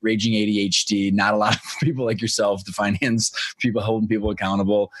 raging ADHD, not a lot of people like yourself, the finance people holding people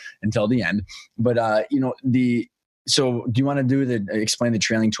accountable until the end. But, So do you want to explain the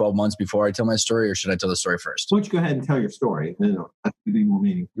trailing 12 months before I tell my story, or should I tell the story first? Why don't you go ahead and tell your story? Then I think it'd be more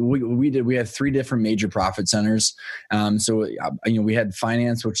meaningful. We had 3 different major profit centers. We had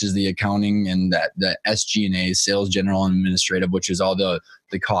finance, which is the accounting, and the SG&A, sales, general, and administrative, which is all the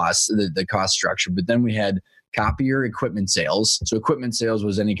costs, the cost structure. But then we had copier equipment sales. So equipment sales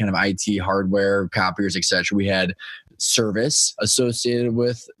was any kind of IT, hardware, copiers, etc. We had service associated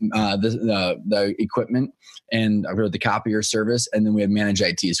with the equipment and the copier service, and then we had managed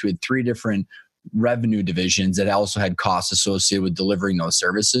IT. So we had 3 different revenue divisions that also had costs associated with delivering those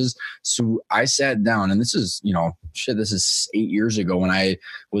services. So I sat down, and this is, this is 8 years ago, when I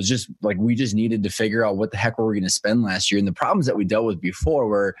was just like, we just needed to figure out what the heck were we going to spend last year. And the problems that we dealt with before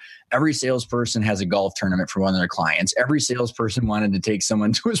were every salesperson has a golf tournament for one of their clients. Every salesperson wanted to take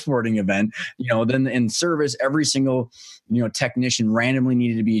someone to a sporting event. Then in service, every single, technician randomly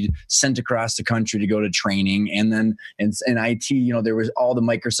needed to be sent across the country to go to training. And then in IT, there was all the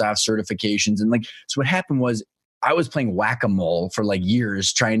Microsoft certifications. And so what happened was I was playing whack-a-mole for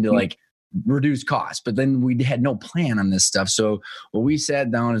years trying to reduce costs, but then we had no plan on this stuff. So what we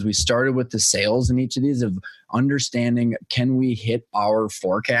sat down is we started with the sales in each of these, of understanding, can we hit our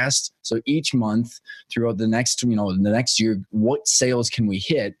forecast? So each month throughout the next year, what sales can we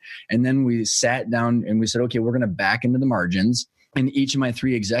hit? And then we sat down and we said, okay, we're going to back into the margins. And each of my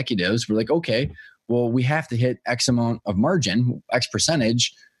 3 executives were like, okay, well, we have to hit X amount of margin, X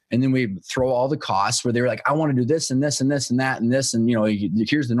percentage. And then we throw all the costs where they were like, I want to do this and this and this and that and this. And,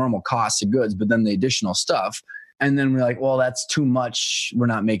 here's the normal cost of goods, but then the additional stuff. And then we're like, well, that's too much. We're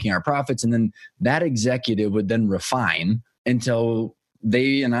not making our profits. And then that executive would then refine until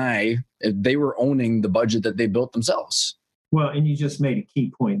they were owning the budget that they built themselves. Well, and you just made a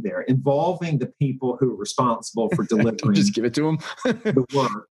key point there, involving the people who are responsible for delivering. Just give it to them. The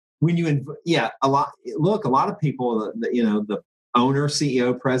work. When a lot of people, the owner,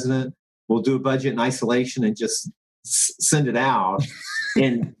 CEO, president will do a budget in isolation and just send it out,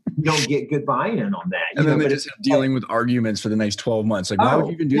 and you don't get good buy-in on that. And then they just dealing with arguments for the next 12 months. Why would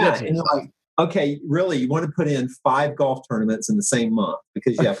you even do that to yourself? Okay, really, you want to put in 5 golf tournaments in the same month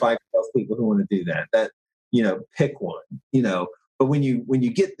because you have 5 people who want to do that. That, pick one. But when you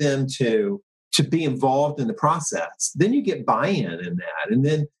get them to be involved in the process, then you get buy-in in that,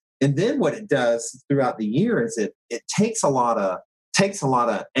 and then what it does throughout the year is it takes a lot of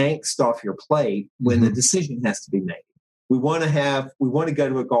angst off your plate when the decision has to be made. We want to go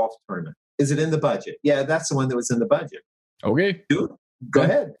to a golf tournament. Is it in the budget? Yeah, that's the one that was in the budget. Okay. Do it. Go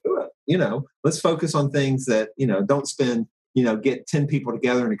ahead. Do it. Let's focus on things that, don't spend, get 10 people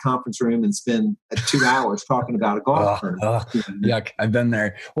together in a conference room and spend 2 hours talking about a golf tournament. Yuck. I've been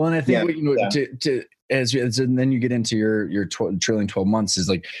there. Well, and I think and then you get into your trailing 12 months is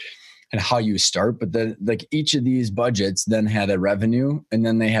and how you start, but then each of these budgets then had a revenue, and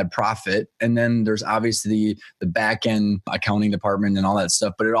then they had profit, and then there's obviously the back end accounting department and all that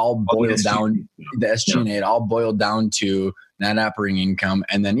stuff, but it all boiled down the SG&A. It all boiled down to net operating income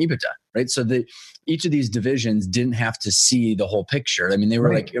and then EBITDA, right? So each of these divisions didn't have to see the whole picture. I mean, they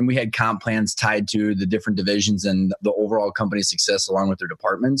were and we had comp plans tied to the different divisions and the overall company success along with their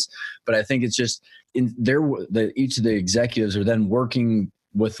departments. But I think it's just each of the executives are then working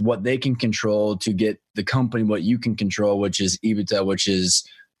with what they can control to get the company what you can control, which is EBITDA, which is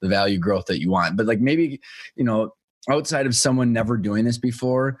the value growth that you want. But maybe, outside of someone never doing this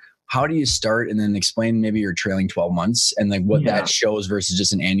before, how do you start, and then explain maybe your trailing 12 months and what that shows versus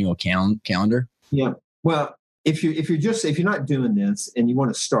just an annual calendar? Yeah. Well, if you're not doing this and you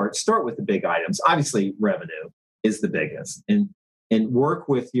want to start with the big items. Obviously, revenue is the biggest, and work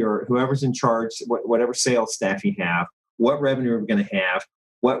with whoever's in charge, whatever sales staff you have. What revenue are we going to have?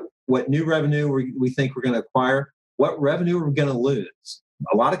 What new revenue we think we're going to acquire? What revenue are we going to lose?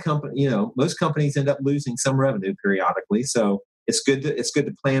 A lot of most companies end up losing some revenue periodically, so it's good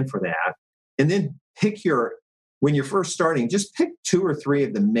to plan for that. And then when you're first starting, just pick 2 or 3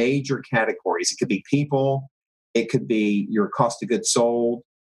 of the major categories. It could be people, it could be your cost of goods sold.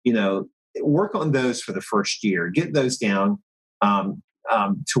 Work on those for the first year. Get those down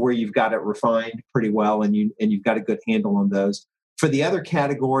to where you've got it refined pretty well, and you've got a good handle on those. For the other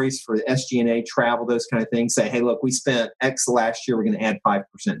categories, for SG&A, travel, those kind of things, say, hey, look, we spent X last year. We're going to add 5%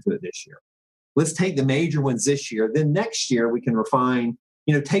 to it this year. Let's take the major ones this year. Then next year we can refine.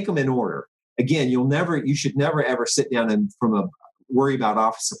 Take them in order. Again, you should never ever sit down and worry about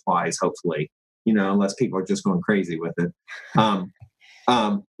office supplies. Hopefully, unless people are just going crazy with it.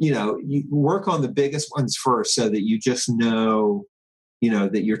 You work on the biggest ones first, so that you just know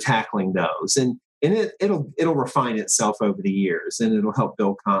that you're tackling those, and it'll refine itself over the years, and it'll help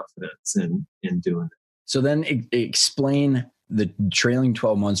build confidence in doing it. So then explain the trailing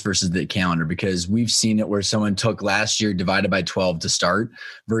 12 months versus the calendar, because we've seen it where someone took last year divided by 12 to start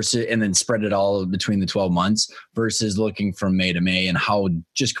versus, and then spread it all between the 12 months versus looking from May to May, and how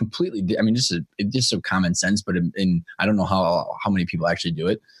just completely, I mean, just a common sense, but I don't know how many people actually do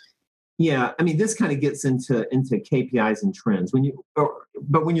it. Yeah. I mean, this kind of gets into KPIs and trends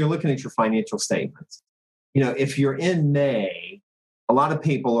but when you're looking at your financial statements, if you're in May, a lot of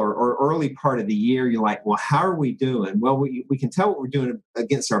people or early part of the year, you're like, well, how are we doing? Well, we can tell what we're doing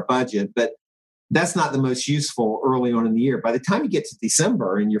against our budget, but that's not the most useful early on in the year. By the time you get to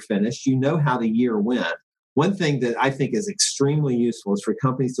December and you're finished, you know how the year went. One thing that I think is extremely useful is for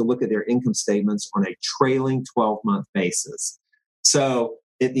companies to look at their income statements on a trailing 12-month basis. So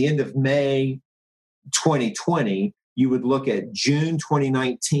at the end of May 2020, you would look at June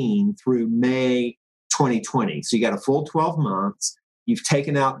 2019 through May 2020. So you got a full 12 months. You've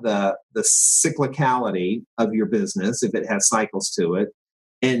taken out the cyclicality of your business if it has cycles to it.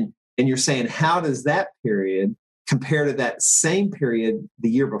 And you're saying, how does that period compare to that same period the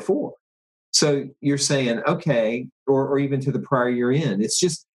year before? So you're saying, okay, or even to the prior year end. It's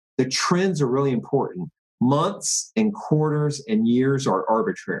just the trends are really important. Months and quarters and years are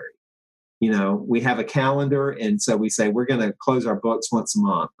arbitrary. We have a calendar, and so we say we're going to close our books once a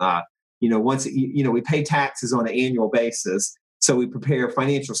month. We pay taxes on an annual basis. So we prepare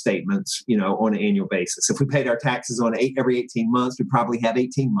financial statements, on an annual basis. If we paid our taxes on every 18 months, we probably have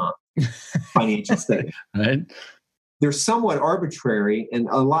 18-month financial statements. Right. They're somewhat arbitrary, and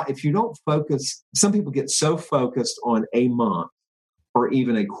if you don't focus, some people get so focused on a month or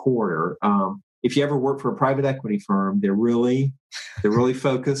even a quarter. If you ever work for a private equity firm, they're really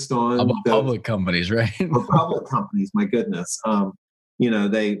focused on public companies, right? Or public companies. My goodness,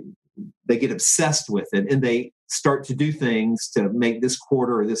 they get obsessed with it, and they start to do things to make this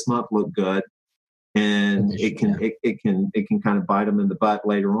quarter or this month look good, and it can kind of bite them in the butt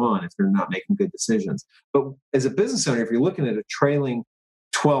later on if they're not making good decisions. But as a business owner, if you're looking at a trailing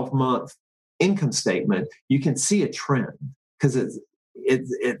 12-month income statement, you can see a trend, because it's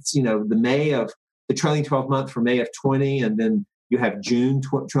the trailing 12 month for May of 20, and then you have June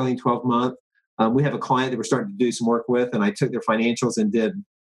trailing 12 month. We have a client that we're starting to do some work with, and I took their financials and did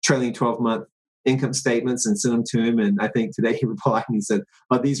trailing 12-month income statements and sent them to him. And I think today he replied and he said,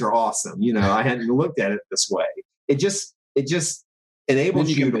 "Oh, these are awesome. I hadn't looked at it this way." It just enables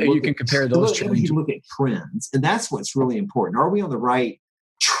you to compare those trends. You look at trends, and that's what's really important. Are we on the right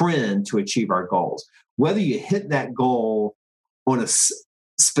trend to achieve our goals? Whether you hit that goal on a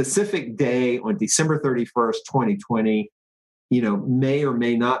specific day on December 31st, 2020, may or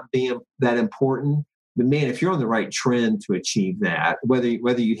may not be that important. But man, if you're on the right trend to achieve that, whether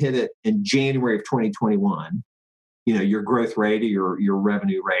you hit it in January of 2021, your growth rate or your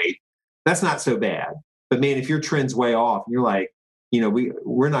revenue rate, that's not so bad. But man, if your trend's way off, and you're like,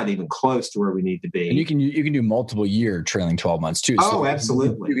 we're not even close to where we need to be. And you can do multiple year trailing 12 months too. Oh, so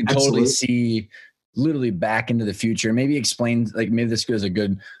absolutely. You can totally see literally back into the future. Maybe explain, maybe this goes a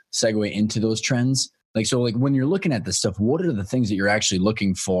good segue into those trends. When you're looking at this stuff, what are the things that you're actually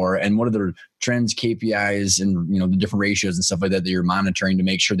looking for, and what are the trends, KPIs, and the different ratios and stuff like that you're monitoring to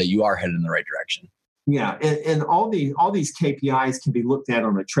make sure that you are headed in the right direction? Yeah, and all these KPIs can be looked at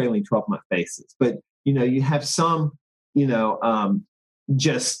on a trailing 12-month basis. But you have some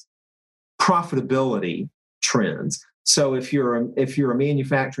just profitability trends. So if you're a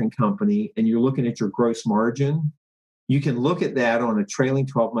manufacturing company and you're looking at your gross margin, you can look at that on a trailing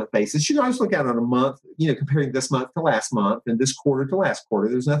 12-month basis. You can always look at it on a month, comparing this month to last month and this quarter to last quarter.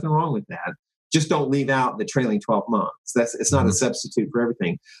 There's nothing wrong with that. Just don't leave out the trailing 12 months. It's not a substitute for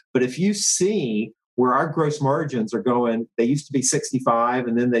everything. But if you see where our gross margins are going, they used to be 65,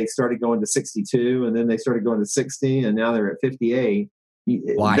 and then they started going to 62, and then they started going to 60, and now they're at 58.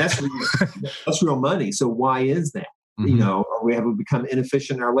 Why? That's real money. So why is that? Mm-hmm. Have we become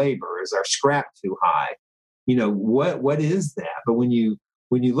inefficient in our labor? Is our scrap too high? What is that? But when you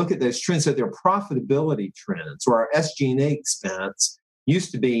look at those trends, so they're profitability trends. So our SG&A expense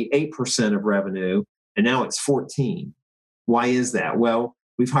used to be 8% of revenue, and now it's 14%. Why is that? Well,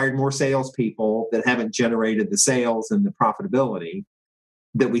 we've hired more salespeople that haven't generated the sales and the profitability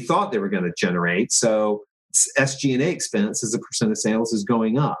that we thought they were going to generate. So SG&A expense as a percent of sales is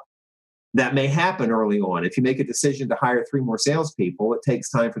going up. That may happen early on. If you make a decision to hire 3 more salespeople, it takes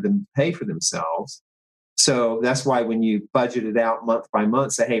time for them to pay for themselves. So that's why when you budget it out month by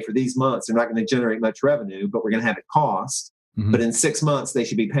month, say, hey, for these months, they're not going to generate much revenue, but we're going to have it cost. Mm-hmm. But in 6 months, they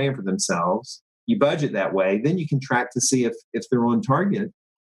should be paying for themselves. You budget that way. Then you can track to see if they're on target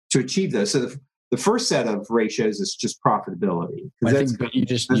to achieve those. So the first set of ratios is just profitability. I think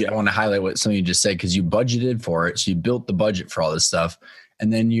I want to highlight what something you just said, because you budgeted for it. So you built the budget for all this stuff.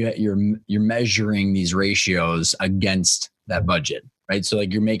 And then you're measuring these ratios against that budget, right? So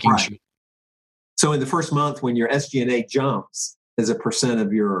like you're making sure. So in the first month, when your SG&A jumps as a percent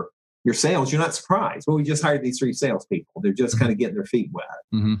of your sales, you're not surprised. Well, we just hired these 3 salespeople. They're just kind of getting their feet wet.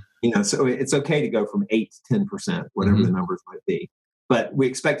 Mm-hmm. So it's okay to go from 8 to 10%, whatever the numbers might be. But we're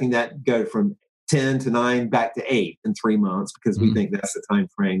expecting that to go from 10 to 9 back to 8 in 3 months, because we think that's the time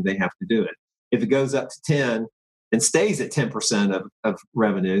frame they have to do it. If it goes up to 10 and stays at 10% of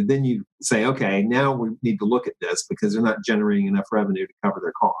revenue, then you say, okay, now we need to look at this because they're not generating enough revenue to cover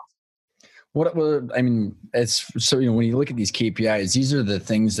their costs. It's so, when you look at these KPIs, these are the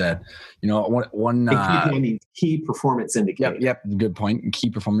things that, key performance indicators. Yep. Good point. Key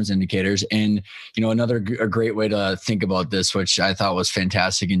performance indicators. And, a great way to think about this, which I thought was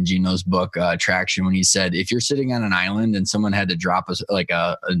fantastic in Gino's book, Traction, when he said, if you're sitting on an island and someone had to drop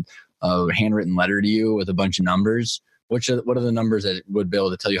a handwritten letter to you with a bunch of numbers, what are the numbers that would be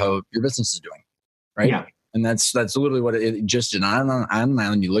able to tell you how your business is doing? Right. Yeah. And that's literally what it just on an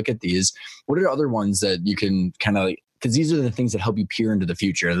island. You look at these. What are other ones that you can kind of, because these are the things that help you peer into the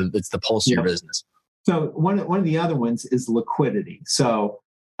future. It's the pulse of your business. So one of the other ones is liquidity. So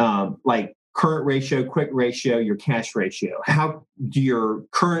like current ratio, quick ratio, your cash ratio. How do your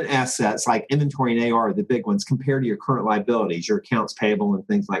current assets like inventory and AR, the big ones, compare to your current liabilities, your accounts payable and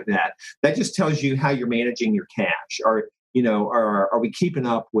things like that? That just tells you how you're managing your cash. Are we keeping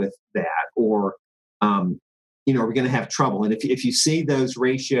up with that? Or we're going to have trouble. And if you see those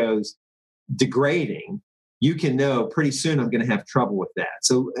ratios degrading, you can know pretty soon I'm going to have trouble with that.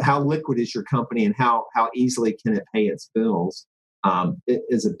 So how liquid is your company and how easily can it pay its bills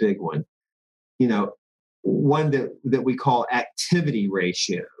is a big one. One that we call activity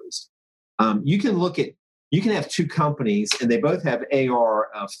ratios. You can have 2 companies and they both have AR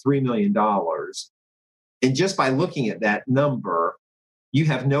of $3 million. And just by looking at that number, you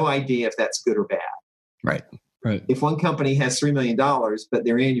have no idea if that's good or bad. Right. If one company has $3 million, but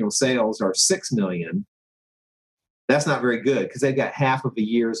their annual sales are $6 million, that's not very good because they've got half of a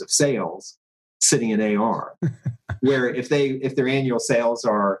year's of sales sitting in AR. Where if their annual sales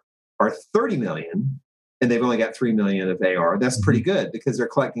are 30 million and they've only got 3 million of AR, that's pretty good because they're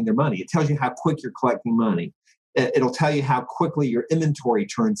collecting their money. It tells you how quick you're collecting money. It'll tell you how quickly your inventory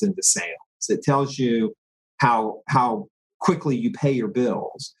turns into sales. It tells you how quickly you pay your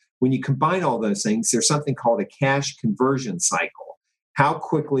bills. When you combine all those things, there's something called a cash conversion cycle. How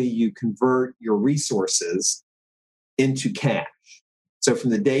quickly you convert your resources into cash. So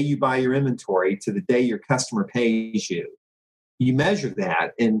from the day you buy your inventory to the day your customer pays you, you measure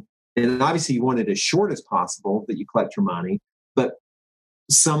that. And obviously you want it as short as possible that you collect your money. But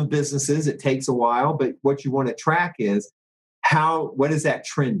some businesses, it takes a while. But what you want to track is what is that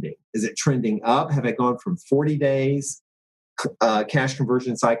trending? Is it trending up? Have I gone from 40 days cash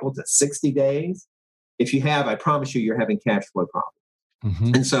conversion cycle to 60 days? If you have, I promise you're having cash flow problems.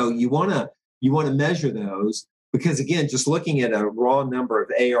 Mm-hmm. And so you want to measure those because, again, just looking at a raw number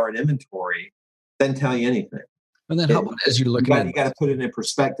of AR and inventory doesn't tell you anything. And then how about as you're looking you got to put it in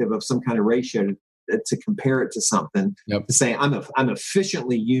perspective of some kind of ratio to compare it to something to say I'm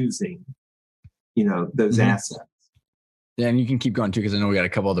efficiently using those assets. Yeah, and you can keep going too, because I know we got a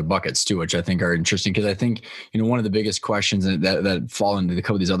couple other buckets too, which I think are interesting. Because I think one of the biggest questions that fall into a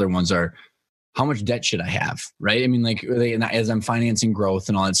couple of these other ones are, how much debt should I have? Right? I mean, like as I'm financing growth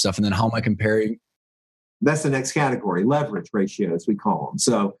and all that stuff, and then how am I comparing? That's the next category, leverage ratios we call them.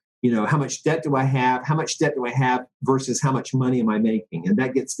 So how much debt do I have? How much debt do I have versus how much money am I making? And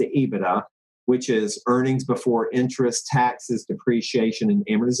that gets to EBITDA, which is earnings before interest, taxes, depreciation, and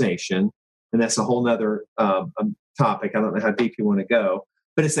amortization. And that's a whole nother topic. I don't know how deep you want to go,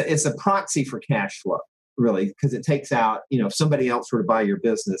 but it's a proxy for cash flow, really, because it takes out, if somebody else were to buy your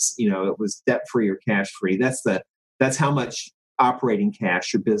business, it was debt free or cash free. That's how much operating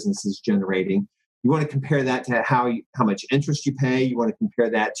cash your business is generating. You want to compare that to how much interest you pay. You want to compare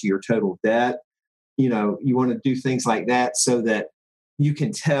that to your total debt. You want to do things like that so that you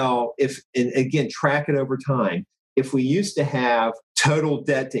can tell and again, track it over time. If we used to have total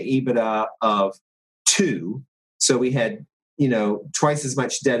debt to EBITDA of 2, so we had, twice as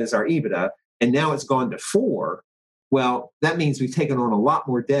much debt as our EBITDA, and now it's gone to 4, well, that means we've taken on a lot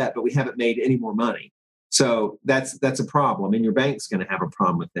more debt, but we haven't made any more money. So that's a problem, and your bank's going to have a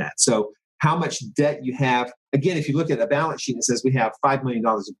problem with that. So how much debt you have, again, if you look at a balance sheet and it says we have $5 million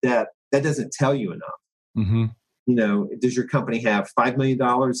of debt, that doesn't tell you enough. Mm-hmm. Does your company have $5 million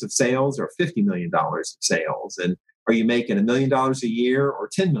of sales or $50 million of sales? And Are you making $1 million a year or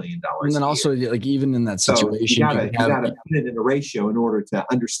 $10 million? And then also, like, even in that situation, so you gotta put it in a ratio in order to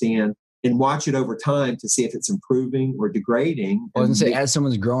understand and watch it over time to see if it's improving or degrading. I was gonna say, as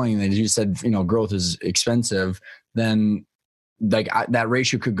someone's growing, and you said, growth is expensive, then like that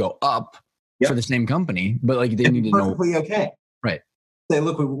ratio could go up for the same company, but like they need to know. Perfectly okay. Right. Say,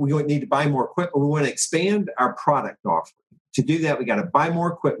 look, we need to buy more equipment. We want to expand our product offering. To do that, we got to buy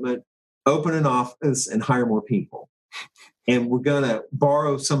more equipment, open an office, and hire more people. And we're going to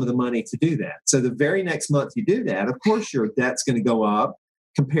borrow some of the money to do that. So the very next month you do that, of course, your debt's going to go up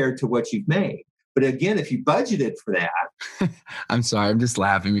compared to what you've made. But again, if you budgeted for that. I'm sorry, I'm just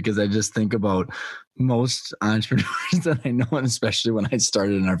laughing because I just think about most entrepreneurs that I know, and especially when I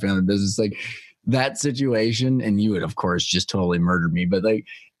started in our family business, like that situation, and you would, of course, just totally murdered me, but like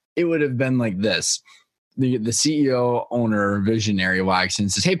it would have been like this. The CEO, owner, visionary walks in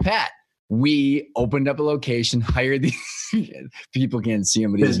and says, "Hey, Pat, we opened up a location, hired these people can't see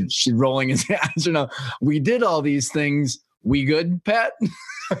him, but he's rolling his eyes. No, we did all these things. We good, Pat?"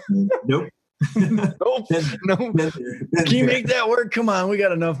 Nope. Nope. Can you make that work? Come on, we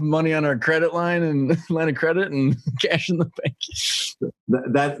got enough money on our credit line and line of credit and cash in the bank.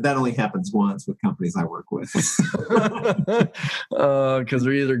 That only happens once with companies I work with. Because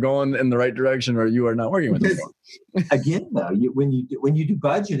they're either going in the right direction or you are not working with them. Again, though, when you do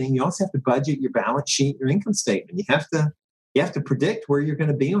budgeting, you also have to budget your balance sheet, your income statement. You have to predict where you're going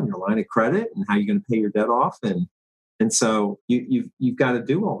to be on your line of credit and how you're going to pay your debt off, and so you've got to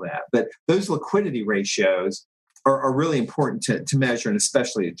do all that. But those liquidity ratios are really important to measure and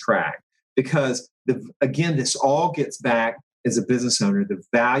especially to track, because again, this all gets back as a business owner. The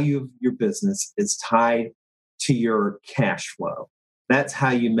value of your business is tied to your cash flow. That's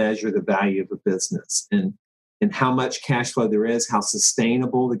how you measure the value of a business, and how much cash flow there is, how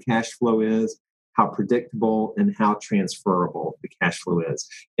sustainable the cash flow is, how predictable and how transferable the cash flow is.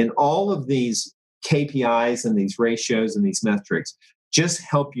 And all of these KPIs and these ratios and these metrics just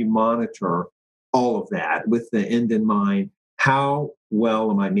help you monitor all of that with the end in mind. How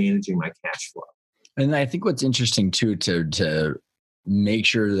well am I managing my cash flow? And I think what's interesting too, to make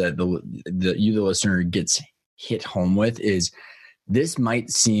sure that the listener gets hit home with, is this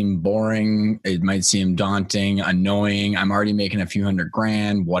might seem boring. It might seem daunting, annoying. I'm already making a few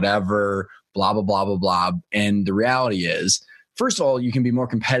 $100,000, whatever, blah, blah, blah, blah, blah. And the reality is, first of all, you can be more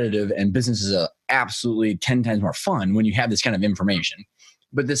competitive, and business is absolutely 10 times more fun when you have this kind of information.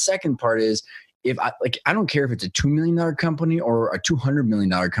 But the second part is, I don't care if it's a $2 million company or a $200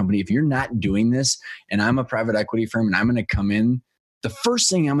 million company, if you're not doing this, and I'm a private equity firm and I'm going to come in, the first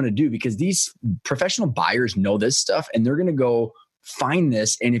thing I'm going to do, because these professional buyers know this stuff and they're going to go find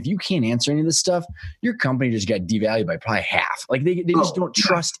this. And if you can't answer any of this stuff, your company just got devalued by probably half. Like they just don't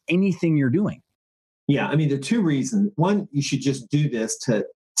trust anything you're doing. Yeah. I mean, there are two reasons. One, you should just do this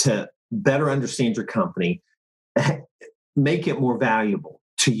to better understand your company, make it more valuable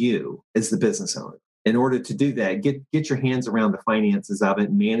to you as the business owner. In order to do that, get your hands around the finances of it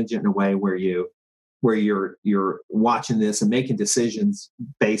and manage it in a way where you're watching this and making decisions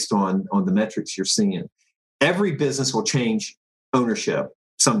based on the metrics you're seeing. Every business will change ownership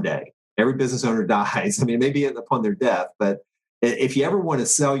someday. Every business owner dies. I mean, maybe upon their death, but if you ever want to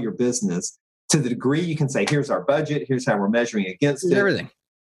sell your business, to the degree you can say, here's our budget, here's how we're measuring against it. Everything.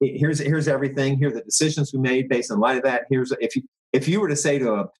 Here's everything. Here are the decisions we made based on light of that. Here's if you were to say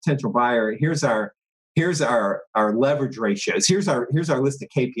to a potential buyer, here's our leverage ratios. Here's our list of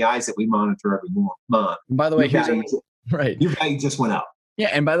KPIs that we monitor every month. And by the way, your value just went up. Yeah,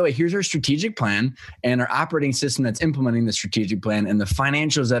 and by the way, here's our strategic plan and our operating system that's implementing the strategic plan and the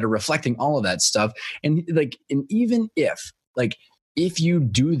financials that are reflecting all of that stuff. And even if you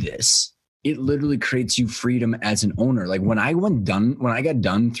do this, it literally creates you freedom as an owner. Like when I got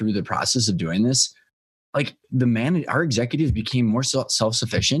done through the process of doing this, like our executives became more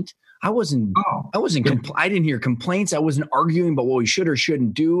self-sufficient. I didn't hear complaints. I wasn't arguing about what we should or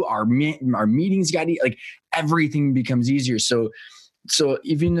shouldn't do. Our meetings got everything becomes easier. So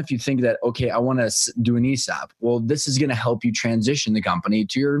even if you think that, okay, I want to do an ESOP, well, this is going to help you transition the company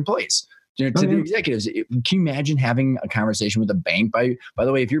to your employees, to the executives. Can you imagine having a conversation with a bank? By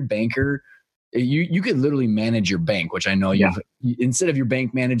the way, if you're a banker, you could literally manage your bank, which I know instead of your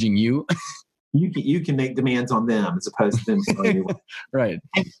bank managing you, you can make demands on them as opposed to them telling you. Right.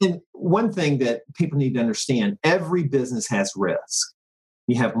 And one thing that people need to understand, every business has risk.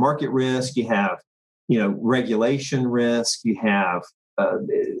 You have market risk, you have regulation risk, you have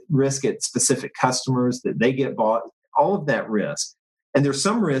risk at specific customers that they get bought, all of that risk. And there's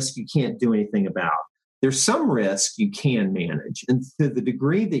some risk you can't do anything about. There's some risk you can manage. And to the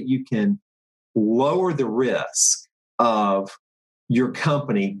degree that you can lower the risk of your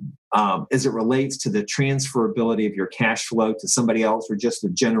company as it relates to the transferability of your cash flow to somebody else, or just the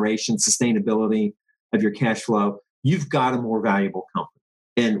generation sustainability of your cash flow, you've got a more valuable company.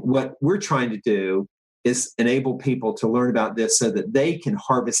 And what we're trying to do is enable people to learn about this so that they can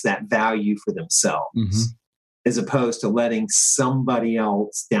harvest that value for themselves, as opposed to letting somebody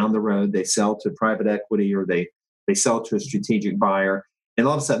else down the road, they sell to private equity or they sell to a strategic buyer. And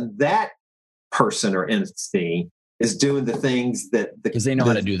all of a sudden that person or entity is doing the things that because they know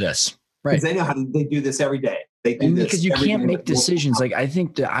how to do this, right? Because they know they do this every day. They do this because you can't make decisions. Like I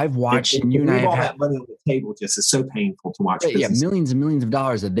think that I've watched, and you and I have all that money on the table just is so painful to watch. Right, yeah, millions and millions of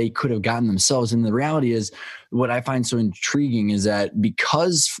dollars that they could have gotten themselves. And the reality is, what I find so intriguing is that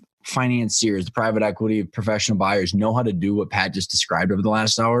because financiers, the private equity, professional buyers know how to do what Pat just described over the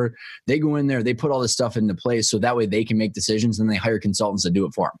last hour, they go in there, they put all this stuff into place so that way they can make decisions, and they hire consultants to do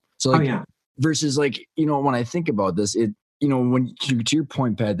it for them. So like, versus like, when I think about this, when to your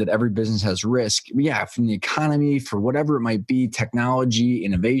point, Pat, that every business has risk, from the economy, for whatever it might be, technology,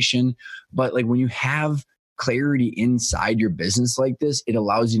 innovation. But like when you have clarity inside your business like this, it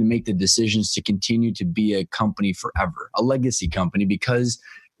allows you to make the decisions to continue to be a company forever, a legacy company, because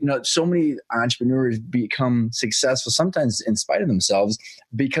so many entrepreneurs become successful, sometimes in spite of themselves,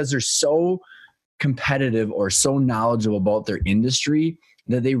 because they're so competitive or so knowledgeable about their industry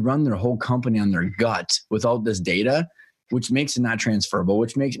that they run their whole company on their gut without this data, which makes it not transferable,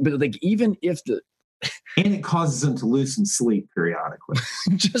 but like, even if and it causes them to lose some sleep periodically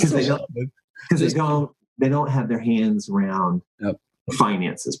because they don't have their hands around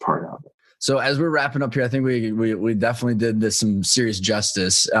finances part of it. So as we're wrapping up here, I think we definitely did this some serious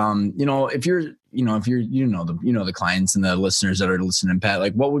justice. If you're the clients and the listeners that are listening, Pat,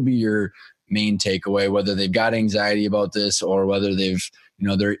 like what would be your main takeaway, whether they've got anxiety about this or whether they've,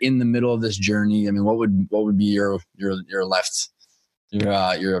 they're in the middle of this journey? I mean, what would be your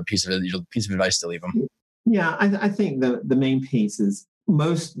piece of advice to leave them? Yeah, I think the main piece is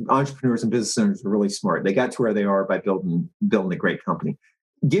most entrepreneurs and business owners are really smart. They got to where they are by building a great company.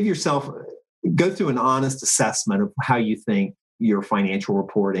 Go through an honest assessment of how you think your financial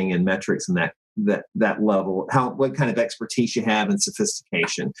reporting and metrics and that level, what kind of expertise you have and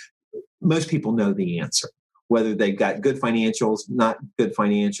sophistication. Most people know the answer, whether they've got good financials, not good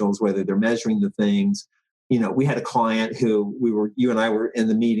financials, whether they're measuring the things. We had a client who you and I were in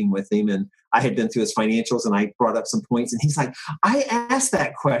the meeting with him, and I had been through his financials and I brought up some points, and he's like, I asked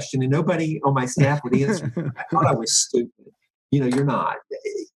that question and nobody on my staff would answer. I thought I was stupid. You're not.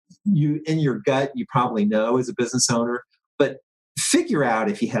 You in your gut, you probably know as a business owner, but figure out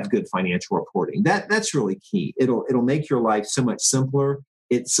if you have good financial reporting. That's really key. It'll make your life so much simpler.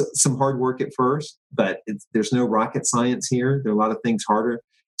 It's some hard work at first, but there's no rocket science here. There are a lot of things harder.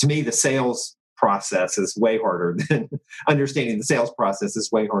 To me, the sales process is way harder than understanding the sales process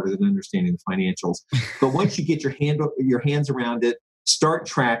is way harder than understanding the financials. But once you get your hands around it, start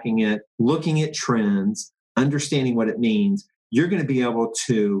tracking it, looking at trends, understanding what it means, you're going to be able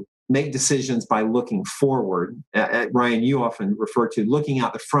to make decisions by looking forward. Ryan, you often refer to looking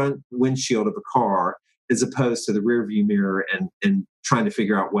out the front windshield of a car as opposed to the rearview mirror and trying to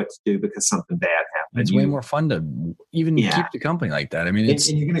figure out what to do because something bad happened. It's way more fun to even keep the company like that. I mean, and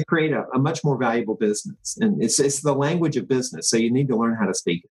you're going to create a much more valuable business. And it's the language of business. So you need to learn how to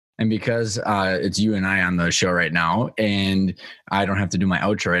speak it. And because it's you and I on the show right now, and I don't have to do my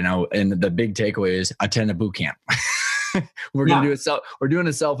outro right now, and the big takeaway is attend a boot camp. We're doing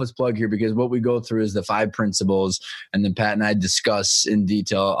a selfless plug here because what we go through is the 5 principles, and then Pat and I discuss in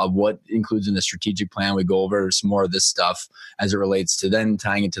detail of what includes in the strategic plan. We go over some more of this stuff as it relates to then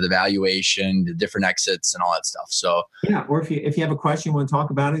tying it to the valuation, the different exits, and all that stuff. So or if you have a question, you want to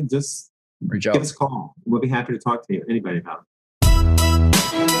talk about it, just reach out. Give us a call. We'll be happy to talk to anybody about it.